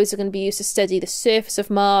both of those are going to be used to study the surface of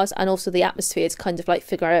Mars and also the atmosphere to kind of like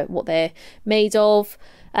figure out what they're made of.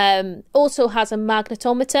 Also has a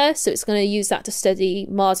magnetometer, so it's going to use that to study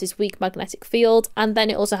Mars's weak magnetic field, and then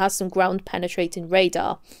it also has some ground penetrating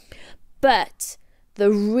radar. But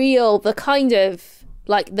the kind of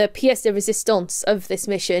like the pièce de résistance of this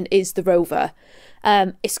mission is the rover.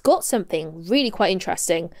 It's got something really quite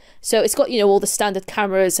interesting. So it's got all the standard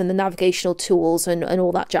cameras and the navigational tools and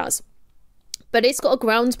all that jazz. But it's got a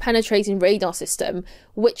ground penetrating radar system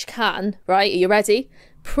which can, right, are you ready?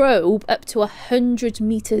 Probe up to 100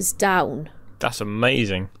 meters down. That's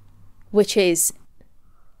amazing. Which is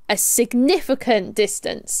a significant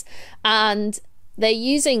distance. And they're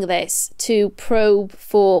using this to probe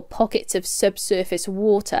for pockets of subsurface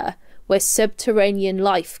water where subterranean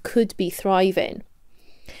life could be thriving.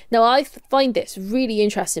 Now, I find this really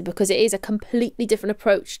interesting because it is a completely different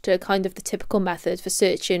approach to kind of the typical method for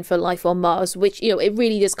searching for life on Mars, which, it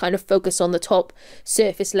really does kind of focus on the top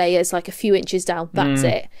surface layers, like a few inches down. That's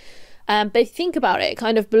it. But if you think about it,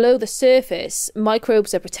 kind of below the surface,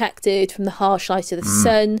 microbes are protected from the harsh light of the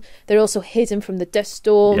sun. They're also hidden from the dust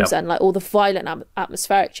storms and like all the violent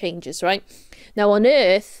atmospheric changes, right? Now on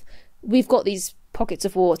Earth, we've got these pockets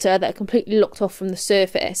of water that are completely locked off from the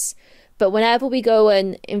surface. But whenever we go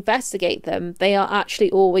and investigate them, they are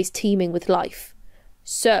actually always teeming with life.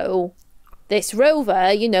 So this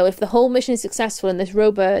rover, you know, if the whole mission is successful and this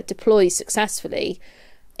rover deploys successfully,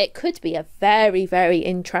 it could be a very, very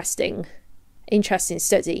interesting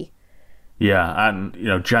study. Yeah, and you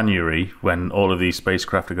know, January, when all of these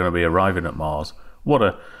spacecraft are going to be arriving at Mars, what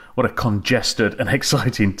a congested and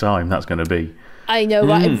exciting time that's going to be. I know,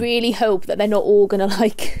 right? I really hope that they're not all going to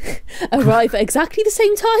like arrive at exactly the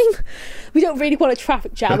same time. We don't really want a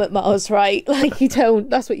traffic jam at Mars, right? Like, you don't.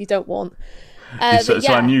 That's what you don't want. So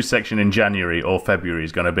our news section in January or February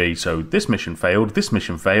is going to be, so this mission failed, and this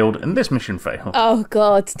mission failed. Oh,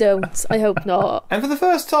 God, don't. I hope not. And for the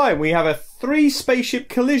first time, we have a 3-spaceship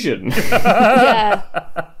collision. Yeah.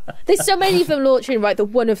 There's so many of them launching, right, that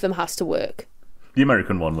one of them has to work. The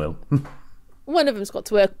American one will. One of them's got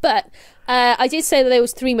to work. But I did say that there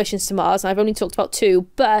was 3 missions to Mars, and I've only talked about 2,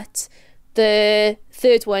 but the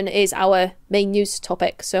third one is our main news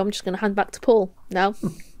topic. So I'm just going to hand back to Paul now.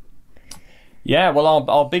 Yeah, well,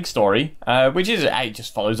 our big story, which is, it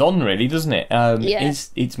just follows on, really, doesn't it?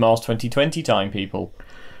 It's Mars 2020 time, people.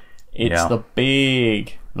 It's the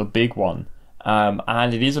big one.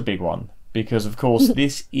 And it is a big one, because, of course,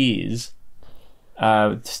 this is...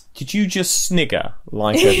 did you just snigger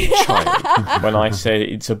like a child when I said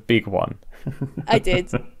it's a big one? I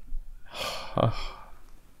did.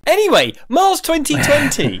 Anyway, Mars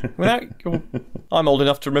 2020. I'm old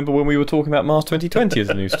enough to remember when we were talking about Mars 2020 as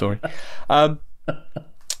a news story.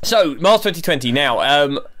 So Mars 2020.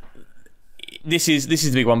 Now, this is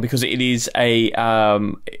the big one because it is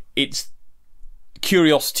it's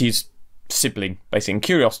Curiosity's sibling, basically. And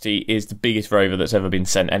Curiosity is the biggest rover that's ever been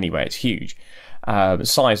sent anywhere. It's huge, the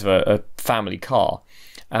size of a family car.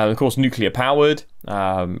 Of course, nuclear powered.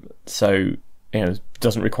 So. You know,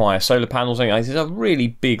 doesn't require solar panels or anything. It's a really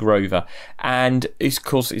big rover, and of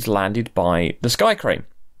course it's landed by the Sky Crane.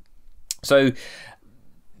 So,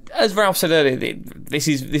 as Ralph said earlier, this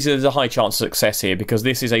is a high chance of success here because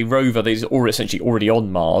this is a rover that is essentially already on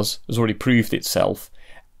Mars, has already proved itself,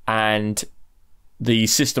 and the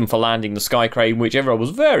system for landing the Sky Crane, which everyone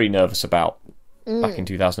was very nervous about back in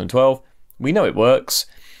 2012, we know it works,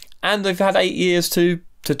 and they've had 8 years to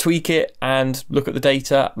tweak it and look at the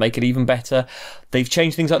data, make it even better. They've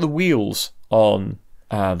changed things like the wheels on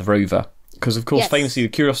the rover because, of course, famously the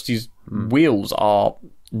Curiosity's wheels are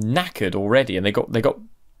knackered already, and they got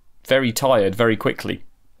very tired very quickly.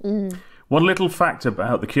 One little fact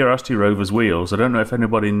about the Curiosity rover's wheels, I don't know if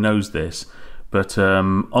anybody knows this, but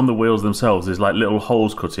on the wheels themselves there's like little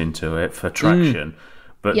holes cut into it for traction,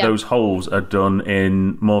 but those holes are done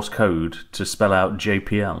in Morse code to spell out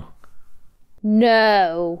JPL.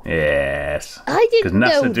 No. Yes. I didn't know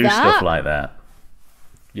that. Because NASA do stuff like that.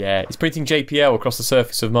 Yeah, it's printing JPL across the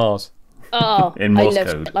surface of Mars. Oh, in Morse I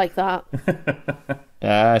love code. it like that.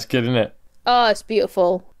 Yeah, it's good, isn't it? Oh, it's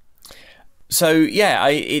beautiful. So yeah,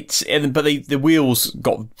 but the wheels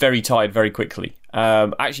got very tired very quickly.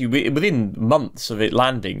 Actually, within months of it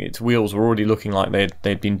landing, its wheels were already looking like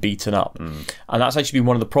they'd been beaten up, and that's actually been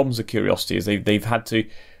one of the problems of Curiosity is they've had to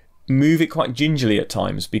move it quite gingerly at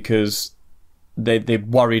times because they're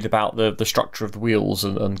worried about the structure of the wheels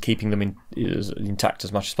and keeping them intact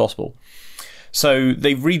as much as possible. So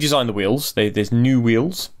they've redesigned the wheels. There's new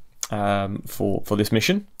wheels for this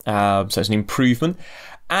mission. So it's an improvement.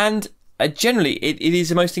 And generally, it is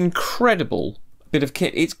the most incredible bit of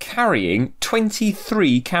kit. It's carrying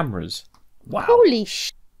 23 cameras. Wow. Holy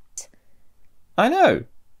shit. I know.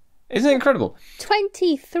 Isn't it incredible?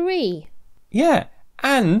 23. Yeah.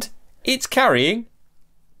 And it's carrying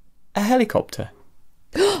a helicopter.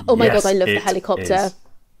 Oh my god, I love the helicopter.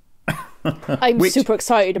 I'm super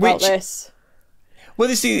excited about this. Well,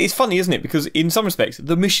 it's funny, isn't it? Because in some respects,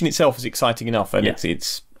 the mission itself is exciting enough, and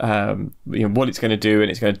it's what it's going to do, and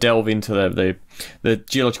it's going to delve into the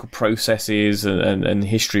geological processes and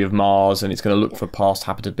history of Mars, and it's going to look for past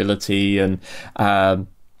habitability and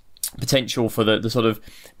potential for the sort of...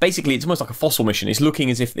 Basically, it's almost like a fossil mission. It's looking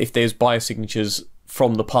as if there's biosignatures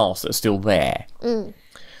from the past that are still there.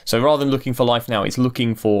 So rather than looking for life now, it's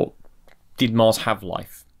looking for, did Mars have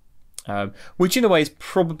life? Which in a way is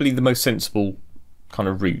probably the most sensible kind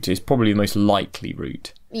of route. It's probably the most likely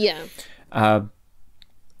route. Yeah. And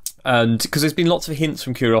because there's been lots of hints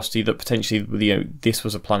from Curiosity that potentially this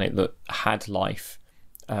was a planet that had life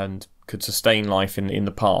and could sustain life in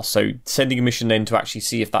the past. So sending a mission then to actually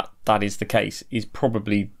see if that is the case is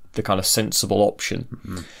probably the kind of sensible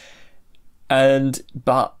option.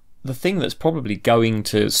 But the thing that's probably going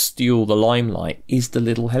to steal the limelight is the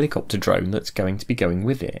little helicopter drone that's going to be going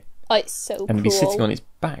with it. Oh, it's so cool. And be sitting on its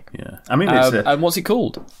back. Yeah. I mean, it's and what's it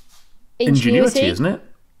called? Ingenuity, isn't it?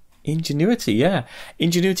 Ingenuity, yeah.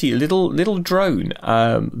 Ingenuity, a little drone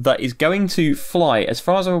that is going to fly, as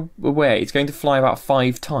far as I'm aware, it's going to fly about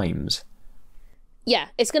 5 times. Yeah,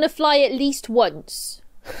 it's going to fly at least once.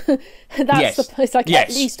 It's like at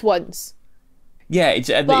least once. Yeah,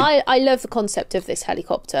 but I love the concept of this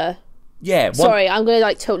helicopter. Yeah. Sorry, I'm going to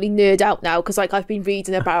like totally nerd out now because like I've been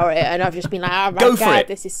reading about it and I've just been like, oh my god,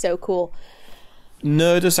 this is so cool.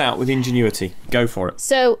 Nerd us out with Ingenuity. Go for it.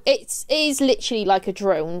 So it is literally like a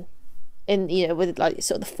drone, with like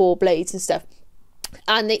sort of the 4 blades and stuff,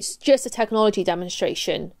 and it's just a technology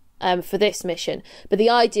demonstration for this mission. But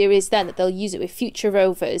the idea is then that they'll use it with future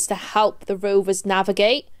rovers to help the rovers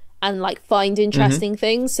navigate and like find interesting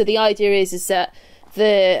things. So the idea is that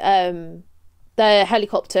the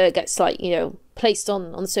helicopter gets like placed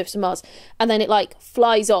on the surface of Mars, and then it like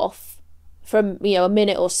flies off from a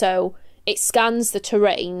minute or so. It scans the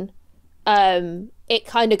terrain. It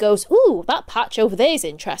kind of goes, ooh, that patch over there is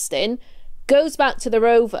interesting. Goes back to the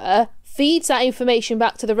rover, feeds that information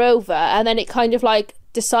back to the rover, and then it kind of like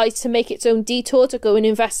decides to make its own detour to go and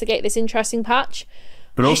investigate this interesting patch.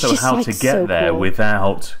 But also how to get there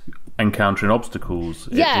without encountering obstacles.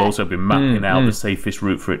 Yeah. It'll also be mapping out the safest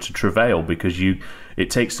route for it to travail, because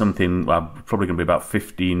it takes something, probably going to be about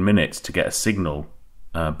 15 minutes to get a signal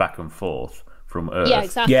back and forth from Earth. Yeah,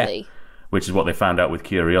 exactly. Yeah. Which is what they found out with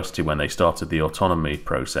Curiosity when they started the autonomy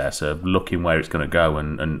process of looking where it's going to go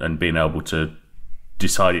and being able to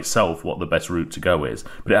decide itself what the best route to go is.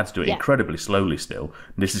 But it had to do it incredibly slowly still.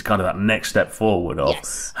 And this is kind of that next step forward of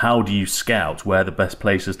how do you scout where the best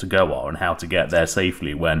places to go are and how to get there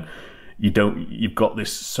safely when you've got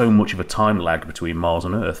this so much of a time lag between Mars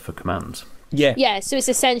and Earth for commands. Yeah. Yeah, so it's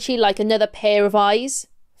essentially like another pair of eyes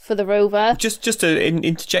for the rover. Just to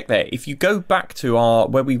interject there, if you go back to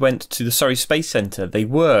where we went to the Surrey Space Centre, they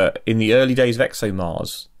were in the early days of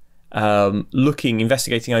ExoMars,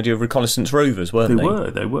 investigating the idea of reconnaissance rovers, weren't they?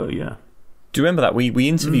 They were, yeah. Do you remember that? We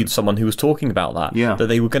interviewed someone who was talking about that. Yeah. That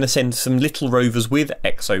they were going to send some little rovers with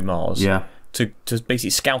ExoMars. Yeah. To basically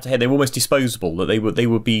scout ahead. They were almost disposable, that they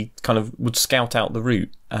would scout out the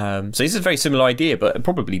route. So this is a very similar idea, but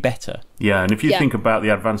probably better. Yeah, and if you think about the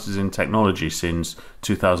advances in technology since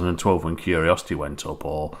 2012 when Curiosity went up,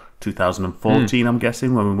 or 2014, I'm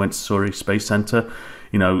guessing, when we went to Surrey Space Centre,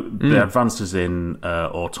 the advances in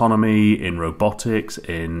autonomy, in robotics,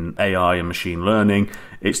 in AI and machine learning,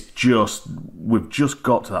 we've just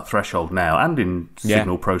got to that threshold now, and in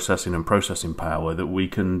signal processing and processing power, that we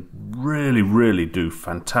can really, really do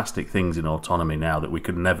fantastic things in autonomy now that we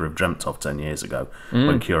could never have dreamt of 10 years ago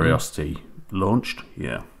when Curiosity launched.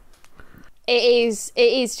 Yeah. It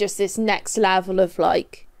is just this next level of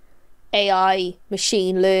like AI,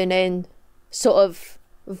 machine learning sort of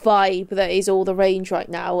vibe that is all the rage right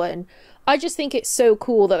now, and I just think it's so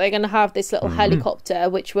cool that they're going to have this little helicopter,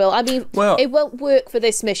 which will, it won't work for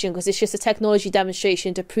this mission because it's just a technology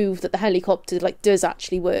demonstration to prove that the helicopter does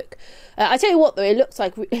actually work. I tell you what though,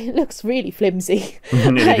 it looks really flimsy.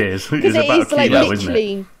 It is. It's about a kilo,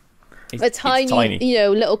 literally a tiny,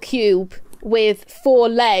 little cube with 4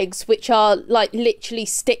 legs, which are like literally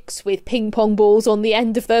sticks with ping pong balls on the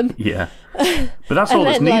end of them. Yeah, but that's all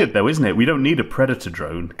that's needed, though, isn't it? We don't need a Predator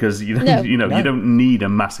drone because you don't need a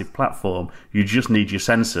massive platform. You just need your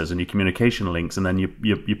sensors and your communication links, and then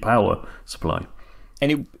your power supply.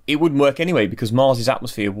 And it wouldn't work anyway because Mars's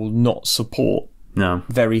atmosphere will not support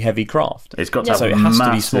very heavy craft. It's got to have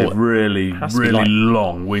massive, really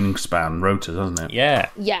long wingspan rotors, hasn't it? Yeah.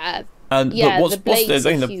 Yeah. But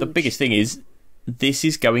the biggest thing is this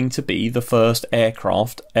is going to be the first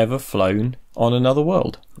aircraft ever flown on another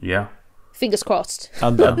world. Yeah. Fingers crossed.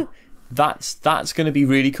 And that's going to be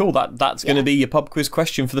really cool. That's going to be your pub quiz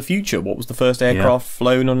question for the future. What was the first aircraft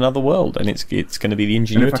flown on another world? And it's going to be the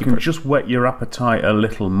Ingenuity. And if I can just whet your appetite a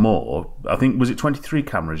little more, I think, was it 23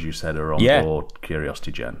 cameras you said are on board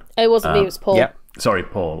Curiosity, Jen? It wasn't me, it was Paul. Yeah. Sorry,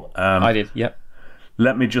 Paul. I did, yep.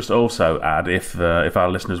 Let me just also add, if our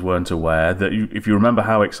listeners weren't aware, that if you remember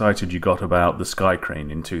how excited you got about the Sky Crane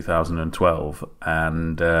in 2012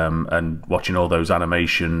 and watching all those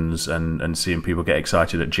animations and seeing people get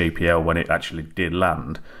excited at JPL when it actually did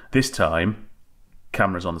land, this time,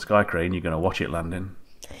 cameras on the Sky Crane, you're going to watch it landing.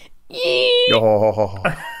 Yeah. All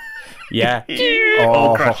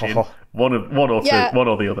crashing. One or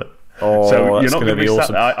the other. Oh, so you're not going to be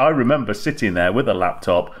awesome. I remember sitting there with a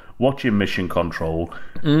laptop, watching Mission Control,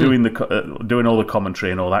 doing all the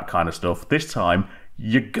commentary and all that kind of stuff. This time,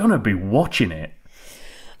 you're gonna be watching it.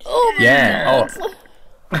 Oh my God.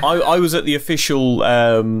 I was at the official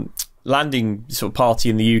landing sort of party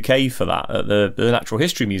in the UK for that at the Natural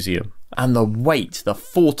History Museum, and the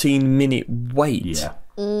 14-minute wait. Yeah.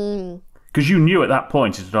 Because you knew at that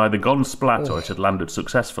point it had either gone splat or it had landed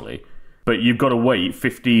successfully, but you've got to wait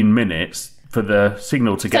 15 minutes for the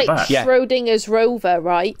signal to get back. Schrodinger's rover,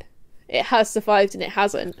 right? It has survived and it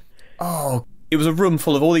hasn't. Oh, it was a room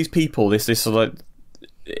full of all these people. This sort of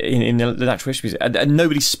in the Natural History Museum, and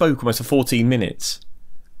nobody spoke almost for 14 minutes.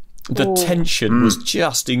 The tension was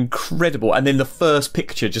just incredible, and then the first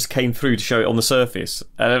picture just came through to show it on the surface,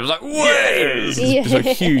 and it was like, yes! It was a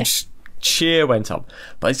huge cheer went up.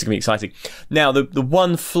 But this is going to be exciting. Now, the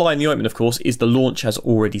one fly in the ointment, of course, is the launch has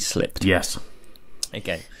already slipped. Yes.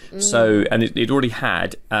 Okay. So, and it already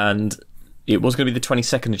had, and it was going to be the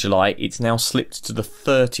 22nd of July. It's now slipped to the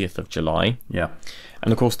 30th of July. Yeah.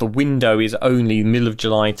 And, of course, the window is only middle of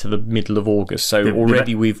July to the middle of August. So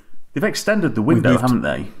They've extended the window, haven't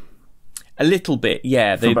they? A little bit,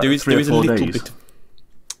 yeah. There is a little days. bit.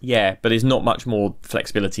 Yeah, but there's not much more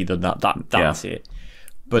flexibility than that. That's it.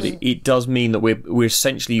 But it does mean that we're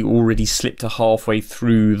essentially already slipped to halfway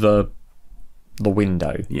through the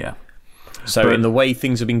window. Yeah. So in the way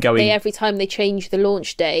things have been going, every time they change the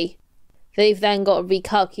launch day, they've then got to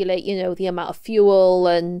recalculate, the amount of fuel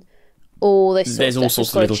and all this. There's all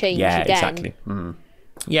sorts of little change again. Exactly.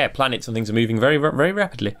 Yeah, planets and things are moving very, very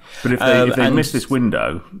rapidly. But if they miss this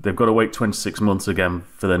window, they've got to wait 26 months again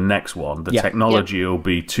for the next one. The technology will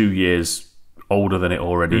be 2 years older than it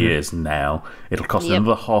already is now. It'll cost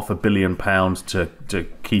another £500 million to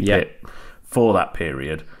keep it for that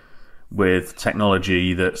period, with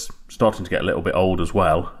technology that's starting to get a little bit old as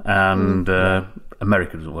well. And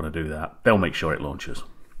America doesn't want to do that. They'll make sure it launches.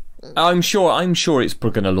 I'm sure it's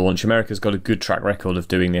going to launch. America's got a good track record of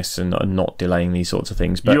doing this and not delaying these sorts of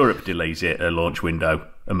things. But Europe delays it a launch window.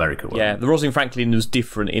 America won't. Yeah, the Rosalind Franklin was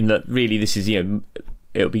different in that really this is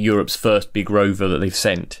it'll be Europe's first big rover that they've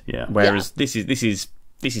sent. Yeah. Whereas this is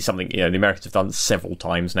something the Americans have done several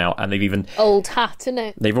times now, and they've even old hat, isn't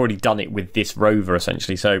it? They've already done it with this rover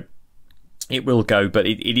essentially. So it will go, but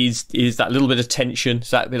it is that little bit of tension.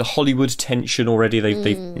 It's that bit of Hollywood tension already. They to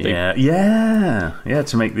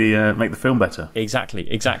make the film better.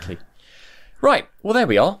 Exactly. Right. Well, there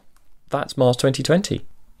we are. That's Mars 2020.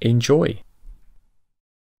 Enjoy.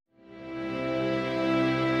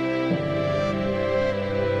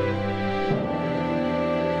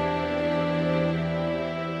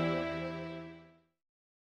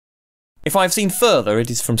 If I've seen further,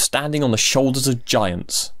 it is from standing on the shoulders of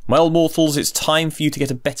giants. Well, mortals, it's time for you to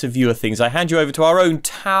get a better view of things. I hand you over to our own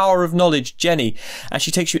Tower of Knowledge, Jeni, as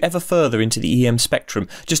she takes you ever further into the EM spectrum.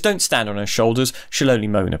 Just don't stand on her shoulders, she'll only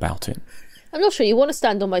moan about it. I'm not sure you want to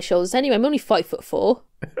stand on my shoulders anyway, I'm only 5'4".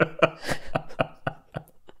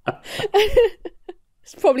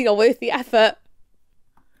 It's probably not worth the effort.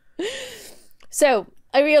 So,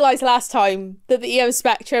 I realised last time that the EM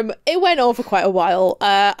spectrum, it went on for quite a while.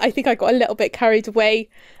 I think I got a little bit carried away.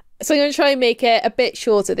 So I'm going to try and make it a bit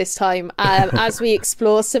shorter this time as we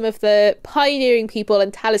explore some of the pioneering people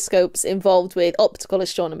and telescopes involved with optical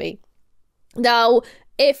astronomy. Now,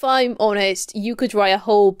 if I'm honest, you could write a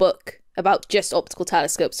whole book about just optical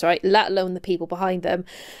telescopes, right? Let alone the people behind them.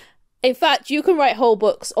 In fact, you can write whole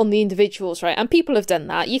books on the individuals, right? And people have done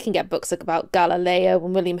that. You can get books like about Galileo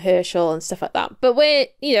and William Herschel and stuff like that. But we're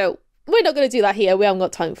not going to do that here. We haven't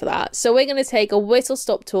got time for that. So we're going to take a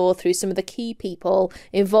whistle-stop tour through some of the key people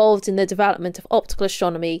involved in the development of optical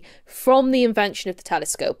astronomy from the invention of the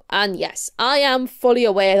telescope. And yes, I am fully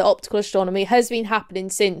aware that optical astronomy has been happening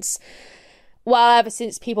ever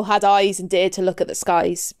since people had eyes and dared to look at the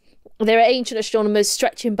skies. There are ancient astronomers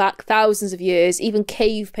stretching back thousands of years, even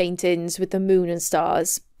cave paintings with the moon and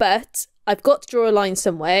stars. But I've got to draw a line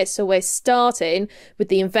somewhere, so we're starting with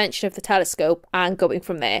the invention of the telescope and going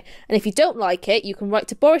from there. And if you don't like it, you can write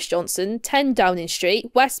to Boris Johnson, 10 Downing Street,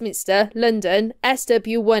 Westminster, London,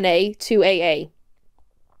 SW1A 2AA.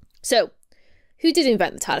 So, who did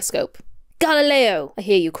invent the telescope? Galileo, I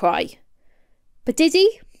hear you cry. But did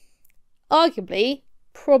he? Arguably,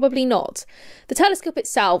 probably not. The telescope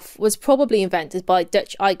itself was probably invented by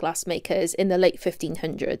Dutch eyeglass makers in the late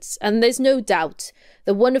 1500s, and there's no doubt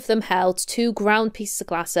that one of them held two ground pieces of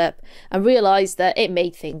glass up and realised that it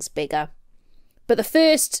made things bigger. But the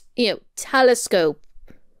first, telescope,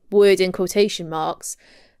 word in quotation marks,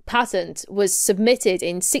 patent was submitted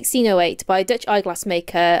in 1608 by a Dutch eyeglass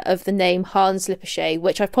maker of the name Hans Lippershey,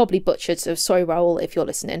 which I've probably butchered, so sorry Raoul if you're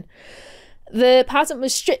listening. The patent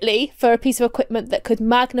was strictly for a piece of equipment that could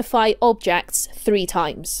magnify objects 3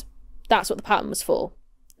 times. That's what the patent was for.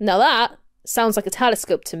 Now that sounds like a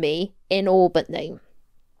telescope to me, in orbit name.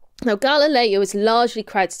 Now, Galileo is largely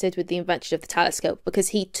credited with the invention of the telescope because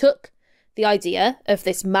he took the idea of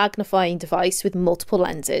this magnifying device with multiple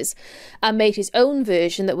lenses and made his own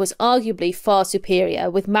version that was arguably far superior,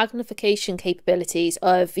 with magnification capabilities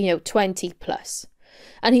of 20 plus.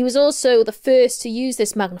 And he was also the first to use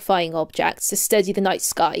this magnifying object to study the night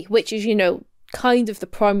sky, which is kind of the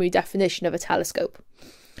primary definition of a telescope.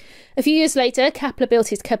 A few years later, Kepler built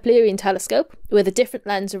his Keplerian telescope with a different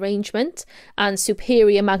lens arrangement and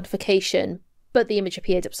superior magnification, but the image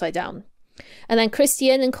appeared upside down. And then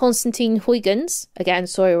Christian and Konstantin Huygens, again,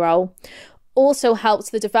 sorry Raoul, also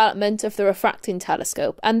helped the development of the refracting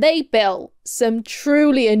telescope. And they built some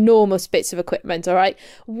truly enormous bits of equipment, all right?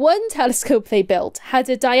 One telescope they built had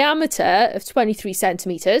a diameter of 23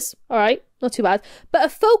 centimetres, all right, not too bad, but a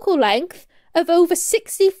focal length of over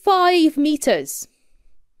 65 metres.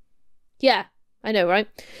 Yeah, I know, right?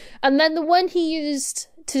 And then the one he used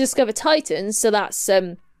to discover Titan, so that's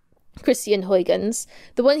Christian Huygens,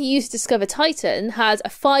 the one he used to discover Titan had a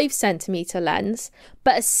 5 centimetre lens,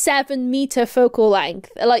 but a 7 metre focal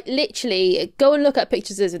length. Like, literally, go and look at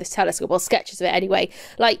pictures of this telescope, or sketches of it anyway.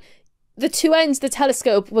 Like, the two ends of the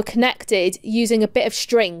telescope were connected using a bit of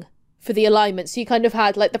string for the alignment. So you kind of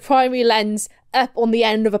had, like, the primary lens up on the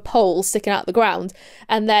end of a pole sticking out the ground,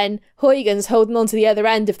 and then Huygens holding on to the other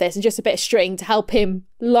end of this and just a bit of string to help him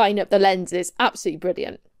line up the lenses. Absolutely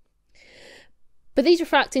brilliant. But these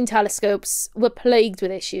refracting telescopes were plagued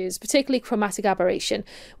with issues, particularly chromatic aberration,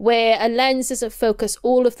 where a lens doesn't focus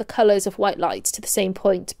all of the colours of white light to the same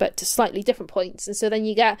point, but to slightly different points. And so then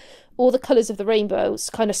you get all the colours of the rainbows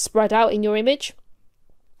kind of spread out in your image.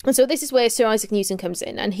 And so this is where Sir Isaac Newton comes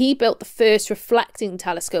in, and he built the first reflecting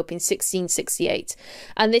telescope in 1668.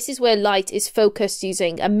 And this is where light is focused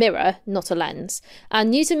using a mirror, not a lens. And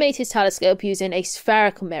Newton made his telescope using a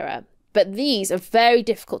spherical mirror, but these are very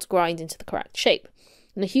difficult to grind into the correct shape.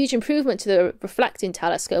 And a huge improvement to the reflecting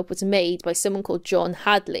telescope was made by someone called John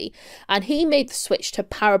Hadley, and he made the switch to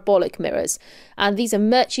parabolic mirrors. And these are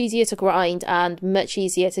much easier to grind and much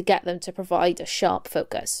easier to get them to provide a sharp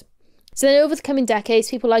focus. So then over the coming decades,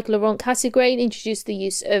 people like Laurent Cassegrain introduced the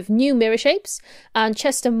use of new mirror shapes, and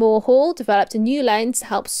Chester Moore Hall developed a new lens to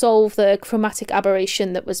help solve the chromatic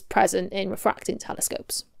aberration that was present in refracting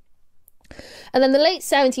telescopes. And then the late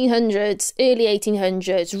 1700s, early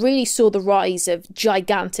 1800s really saw the rise of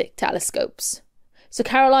gigantic telescopes. So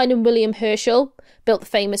Caroline and William Herschel built the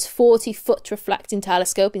famous 40-foot reflecting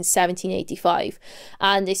telescope in 1785,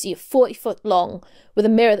 and it's 40 foot long with a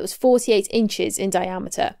mirror that was 48 inches in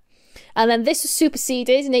diameter. And then this was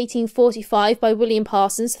superseded in 1845 by William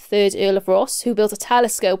Parsons, the 3rd Earl of Rosse, who built a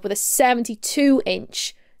telescope with a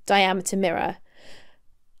 72-inch diameter mirror.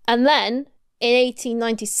 And then in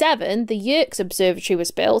 1897, the Yerkes Observatory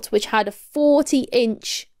was built, which had a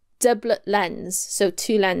 40-inch doublet lens, so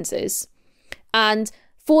 2 lenses. And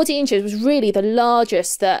 40 inches was really the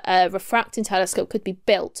largest that a refracting telescope could be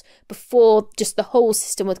built before just the whole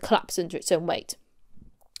system would collapse under its own weight.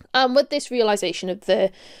 With this realisation of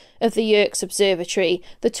the Yerkes Observatory,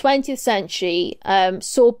 the 20th century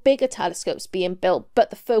saw bigger telescopes being built, but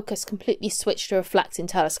the focus completely switched to reflecting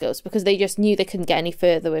telescopes because they just knew they couldn't get any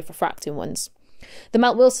further with refracting ones. The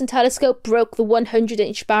Mount Wilson telescope broke the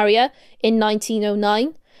 100-inch barrier in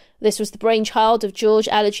 1909. This was the brainchild of George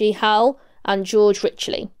Ellergy Howell and George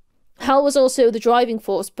Ritchley. Howell was also the driving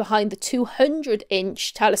force behind the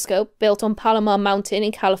 200-inch telescope built on Palomar Mountain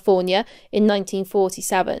in California in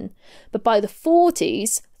 1947. But by the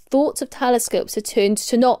 40s, thoughts of telescopes had turned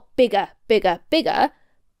to not bigger, bigger, bigger,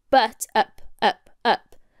 but up, up,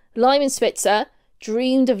 up. Lyman Spitzer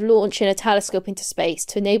dreamed of launching a telescope into space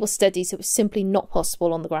to enable studies that were simply not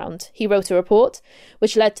possible on the ground. He wrote a report,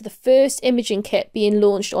 which led to the first imaging kit being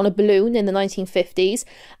launched on a balloon in the 1950s,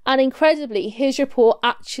 and incredibly, his report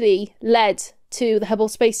actually led to the Hubble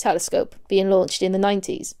Space Telescope being launched in the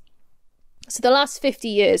 90s. So the last 50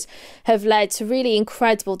 years have led to really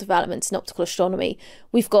incredible developments in optical astronomy.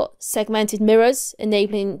 We've got segmented mirrors,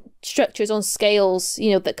 enabling structures on scales,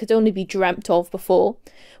 that could only be dreamt of before.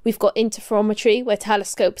 We've got interferometry, where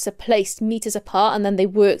telescopes are placed meters apart and then they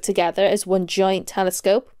work together as one giant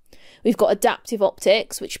telescope. We've got adaptive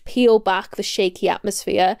optics, which peel back the shaky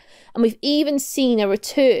atmosphere. And we've even seen a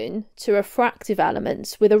return to refractive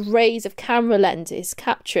elements with arrays of camera lenses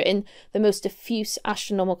capturing the most diffuse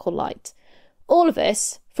astronomical light. All of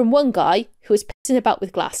this from one guy who was pissing about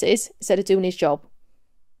with glasses instead of doing his job.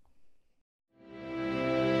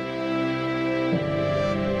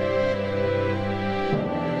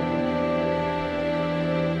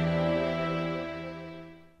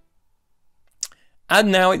 And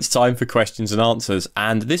now it's time for questions and answers,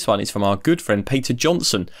 and this one is from our good friend Peter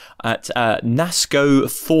Johnson at Nasco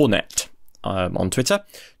Thornet on Twitter.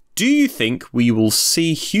 Do you think we will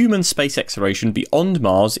see human space exploration beyond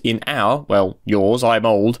Mars in our, well, yours, I'm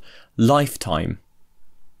old, lifetime?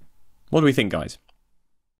 What do we think, guys?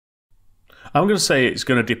 I'm going to say it's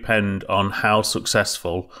going to depend on how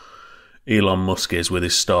successful Elon Musk is with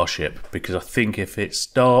his Starship, because I think if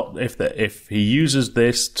he uses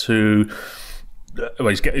this to... Well,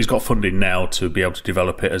 he's got funding now to be able to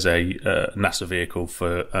develop it as a NASA vehicle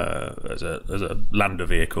as a lander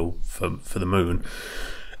vehicle for the moon.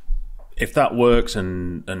 If that works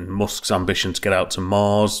and Musk's ambition to get out to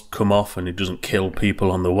Mars come off and it doesn't kill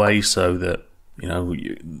people on the way, so that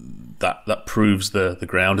that proves the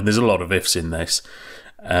ground, and there's a lot of ifs in this,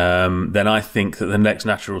 then I think that the next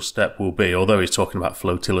natural step will be, although he's talking about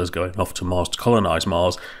flotillas going off to Mars to colonise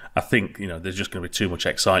Mars, I think there's just going to be too much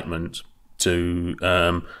excitement to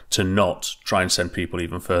not try and send people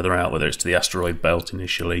even further out, whether it's to the asteroid belt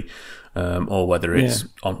initially, or whether it's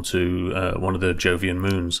onto one of the Jovian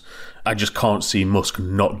moons. I just can't see Musk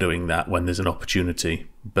not doing that when there's an opportunity.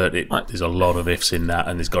 But there's a lot of ifs in that,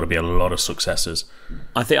 and there's got to be a lot of successes.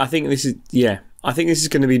 I think this is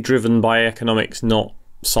going to be driven by economics, not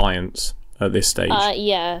science at this stage.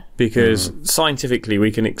 Because scientifically, we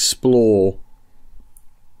can explore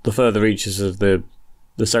the further reaches of the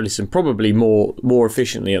solar system probably more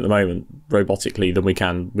efficiently at the moment, robotically, than we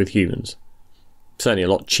can with humans. Certainly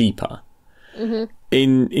a lot cheaper. Mm-hmm.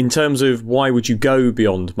 In terms of why would you go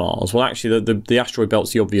beyond Mars? Well, actually, the asteroid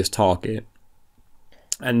belt's the obvious target.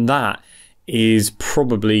 And that is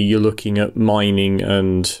probably you're looking at mining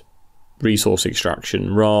and resource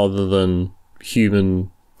extraction rather than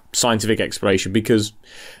human scientific exploration, because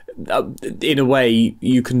in a way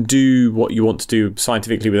you can do what you want to do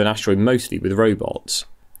scientifically with an asteroid mostly with robots.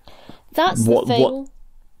 That's the thing.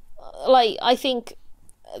 Like, I think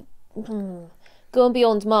going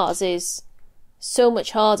beyond Mars is so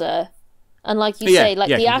much harder. And like you say,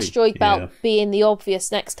 the asteroid belt being the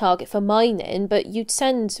obvious next target for mining, but you'd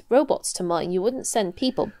send robots to mine. You wouldn't send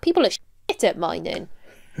people. People are shit at mining.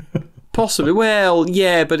 Possibly. Well,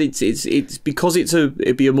 yeah, but it's because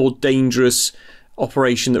it'd be a more dangerous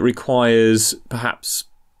operation that requires perhaps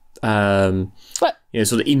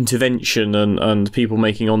sort of intervention and people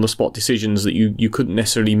making on the spot decisions that you couldn't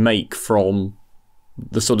necessarily make from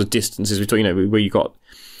the sort of distances between, where you got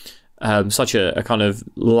such a kind of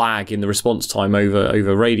lag in the response time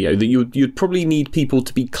over radio that you'd probably need people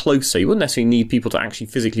to be closer. You wouldn't necessarily need people to actually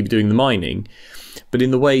physically be doing the mining, but in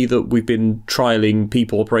the way that we've been trialling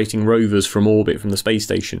people operating rovers from orbit from the space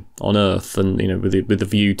station on Earth, and with the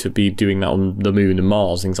view to be doing that on the Moon and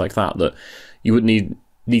Mars, things like that you wouldn't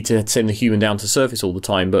need to send a human down to surface all the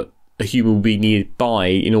time, but a human will be nearby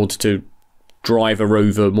in order to drive a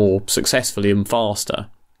rover more successfully and faster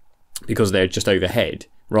because they're just overhead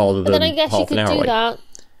rather than half an hour away. But then I guess you could do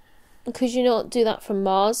that. Could you not do that from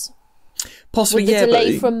Mars? Possibly, Would the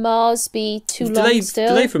delay from Mars be too long still?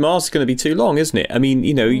 Delay from Mars is going to be too long, isn't it? I mean,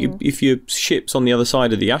 if your ship's on the other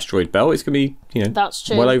side of the asteroid belt, it's going to be, that's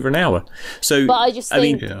true, well over an hour. So, but I just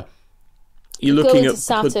think you're looking at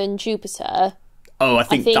Saturn, Jupiter. Oh, I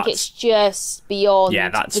think it's just beyond.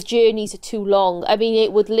 The journeys are too long. I mean,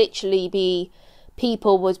 it would literally be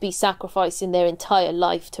people would be sacrificing their entire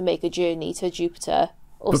life to make a journey to Jupiter.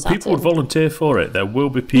 But Saturn. People would volunteer for it. There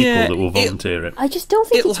will be people that will volunteer it. I just don't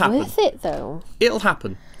think it's worth it, though. It'll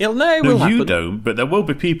happen. It will happen. You don't, but there will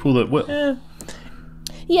be people that will.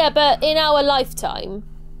 Yeah, but in our lifetime.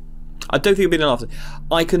 I don't think it'll be in our lifetime.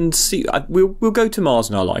 I can see... We'll go to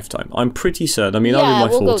Mars in our lifetime. I'm pretty certain. I mean,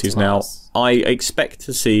 I'm in my 40s now. I expect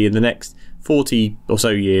to see in the next 40 or so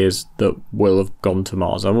years that we'll have gone to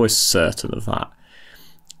Mars. I'm always certain of that.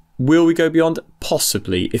 Will we go beyond?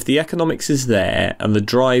 Possibly. If the economics is there and the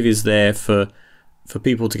drive is there for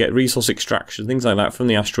people to get resource extraction, things like that from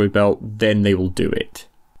the asteroid belt, then they will do it.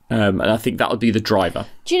 And I think that would be the driver.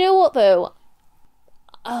 Do you know what, though?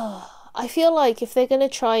 I feel like if they're going to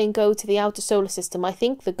try and go to the outer solar system, I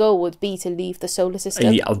think the goal would be to leave the solar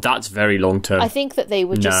system. Yeah, that's very long term. I think that they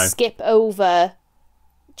would just skip over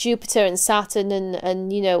Jupiter and Saturn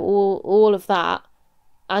and all of that,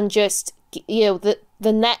 and just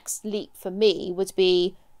the next leap for me would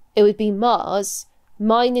be Mars,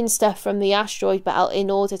 mining stuff from the asteroid belt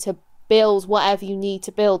in order to build whatever you need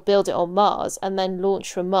to build it on Mars, and then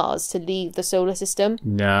launch from Mars to leave the solar system.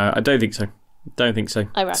 No, I don't think so. I reckon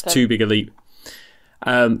it's too big a leap.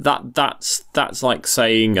 That's like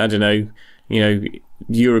saying, I don't know,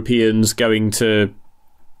 Europeans going to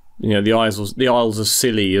the Isles of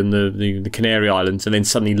Scilly and the Canary Islands, and then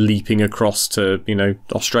suddenly leaping across to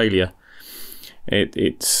Australia.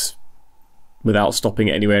 It's without stopping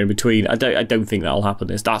it anywhere in between. I don't think that'll happen.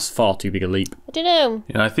 That's far too big a leap. I don't know.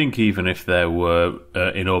 I think even if there were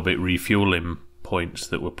in-orbit refueling points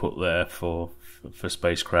that were put there for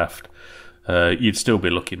spacecraft, you'd still be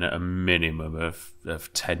looking at a minimum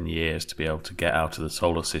of 10 years to be able to get out of the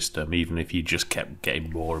solar system, even if you just kept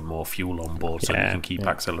getting more and more fuel on board, so you can keep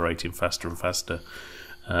accelerating faster and faster.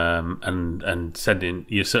 And sending,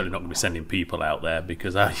 you're certainly not going to be sending people out there,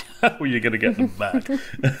 because how are you going to get them back?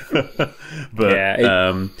 But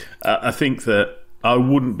I think that I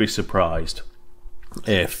wouldn't be surprised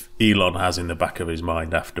if Elon has in the back of his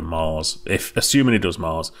mind after Mars, if assuming he does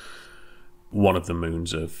Mars, one of the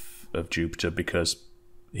moons of Jupiter, because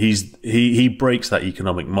he breaks that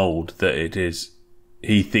economic mold that it is.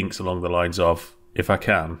 He thinks along the lines of, if I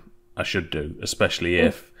can, I should do, especially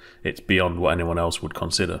if it's beyond what anyone else would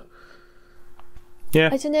consider. Yeah,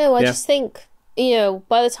 I don't know. I just think,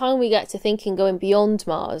 by the time we get to thinking going beyond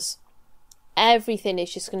Mars, everything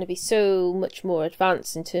is just going to be so much more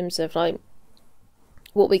advanced in terms of like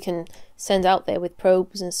what we can send out there with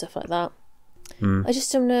probes and stuff like that. I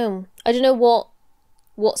just don't know. I don't know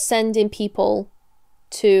what sending people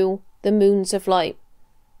to the moons of like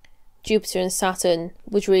Jupiter and Saturn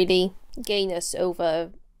would really gain us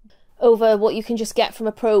over what you can just get from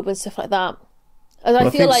a probe and stuff like that. And I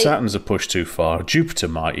feel think like Saturn's a push too far. Jupiter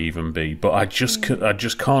might even be, but I just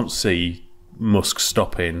can't see Musk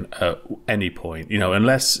stopping at any point.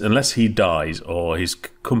 Unless he dies or his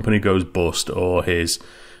company goes bust or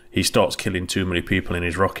he starts killing too many people in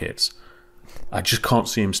his rockets. I just can't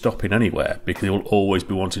see him stopping anywhere, because he'll always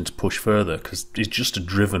be wanting to push further, because he's just a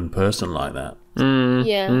driven person like that.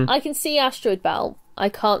 I can see asteroid belt. I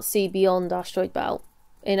can't see beyond asteroid belt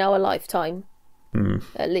in our lifetime,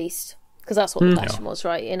 at least, because that's what the question was,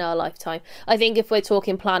 right? In our lifetime. I think if we're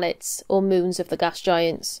talking planets or moons of the gas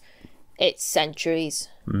giants, it's centuries.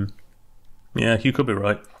 Yeah, you could be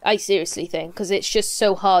right. I seriously think, because it's just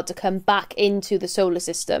so hard to come back into the solar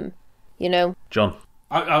system, John?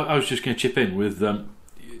 I was just going to chip in with, the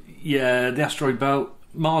asteroid belt.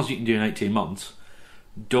 Mars you can do in 18 months.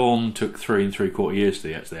 Dawn took 3 3/4 years to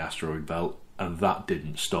get to the asteroid belt, and that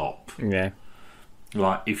didn't stop. Yeah.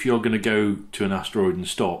 Like, if you're going to go to an asteroid and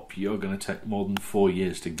stop, you're going to take more than 4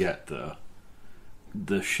 years to get there.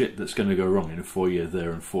 The shit that's going to go wrong in a 4 year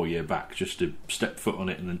there and 4 year back, just to step foot on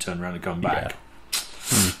it and then turn around and come back.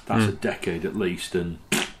 That's a decade at least, and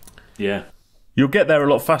You'll get there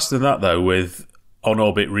a lot faster than that, though, with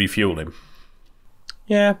on-orbit refueling.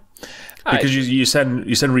 Yeah. Because you send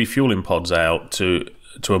refueling pods out to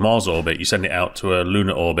a Mars orbit, you send it out to a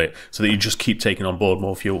lunar orbit, so that you just keep taking on board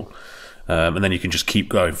more fuel. And then you can just keep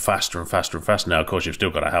going faster and faster and faster. Now, of course, you've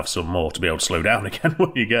still got to have some more to be able to slow down again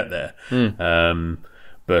when you get there.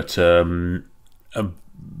 But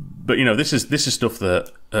this is stuff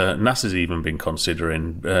that NASA's even been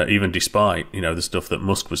considering, even despite the stuff that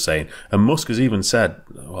Musk was saying. And Musk has even said,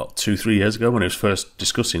 2-3 years ago when he was first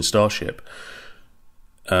discussing Starship,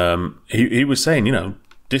 he was saying,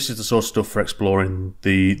 this is the sort of stuff for exploring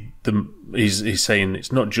he's saying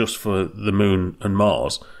it's not just for the moon and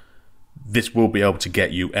Mars. This will be able to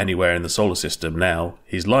get you anywhere in the solar system now.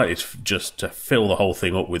 He's likely just to fill the whole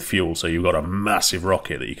thing up with fuel, so you've got a massive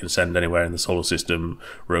rocket that you can send anywhere in the solar system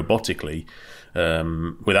robotically,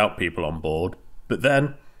 without people on board. But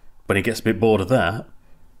then, when he gets a bit bored of that,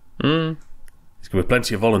 there's going to be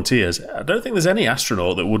plenty of volunteers. I don't think there's any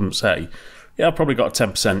astronaut that wouldn't say, I've probably got a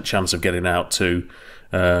 10% chance of getting out to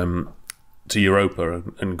Europa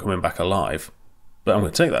and coming back alive. But I'm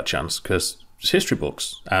going to take that chance, because it's history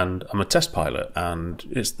books, and I'm a test pilot, and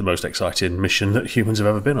it's the most exciting mission that humans have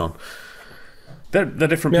ever been on. They're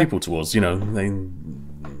different people to us, they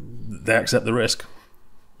accept the risk.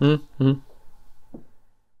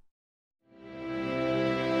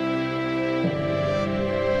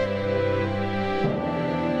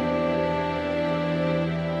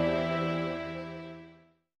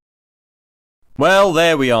 Well,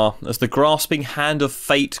 there we are, as the grasping hand of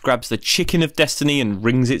fate grabs the chicken of destiny and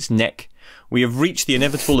wrings its neck. We have reached the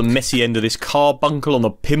inevitable and messy end of this carbuncle on the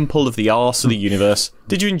pimple of the arse of the universe.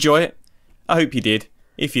 Did you enjoy it? I hope you did.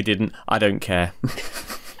 If you didn't, I don't care.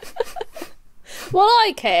 Well,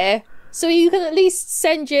 I care. So you can at least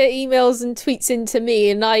send your emails and tweets in to me,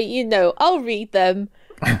 and I'll read them.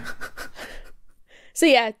 So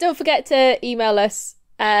yeah, don't forget to email us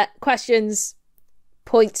questions,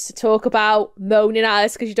 points to talk about, moaning at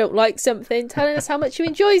us because you don't like something, telling us how much you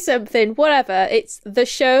enjoy something, whatever. It's the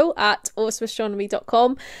show at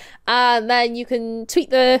awesomeastronomy.com, and then you can tweet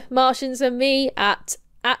the Martians and me at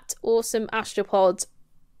awesomeastropod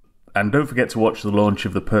And don't forget to watch the launch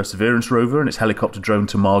of the Perseverance rover and its helicopter drone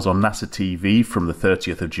to Mars on NASA TV from the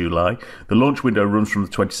 30th of July. The launch window runs from the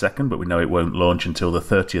 22nd, but we know it won't launch until the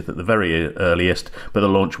 30th at the very earliest, but the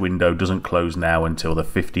launch window doesn't close now until the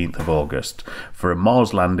 15th of August, for a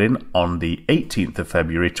Mars landing on the 18th of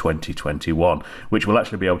February 2021, which we'll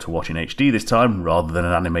actually be able to watch in HD this time, rather than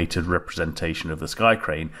an animated representation of the sky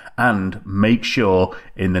crane. And make sure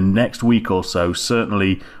in the next week or so,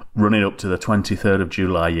 certainly running up to the 23rd of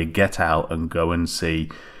July, you get out and go and see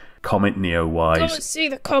Comet Neowise. Go and see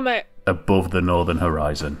the comet. Above the northern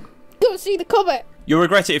horizon. Go and see the comet. You'll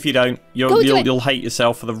regret it if you don't. You'll hate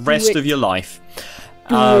yourself for the rest of your life.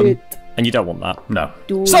 And you don't want that. No.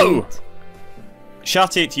 So,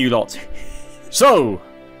 shut it, you lot. So,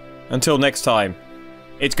 until next time,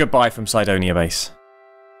 it's goodbye from Cydonia Base.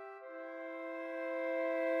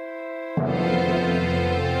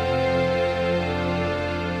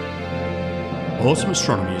 Awesome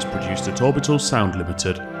Astronomy is produced at Orbital Sound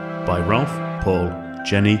Limited by Ralph, Paul,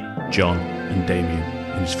 Jeni, John and Damien,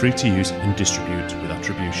 and is free to use and distribute with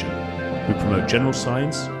attribution. We promote general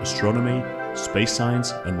science, astronomy, space science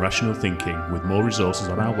and rational thinking with more resources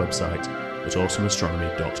on our website at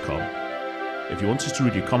awesomeastronomy.com. If you want us to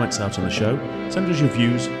read your comments out on the show, send us your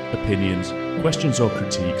views, opinions, questions or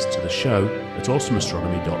critiques to the show at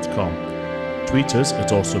awesomeastronomy.com. Tweet us at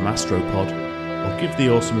awesomeastropod, or give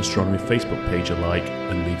the Awesome Astronomy Facebook page a like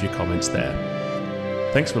and leave your comments there.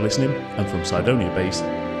 Thanks for listening, and from Cydonia Base,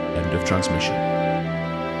 end of transmission.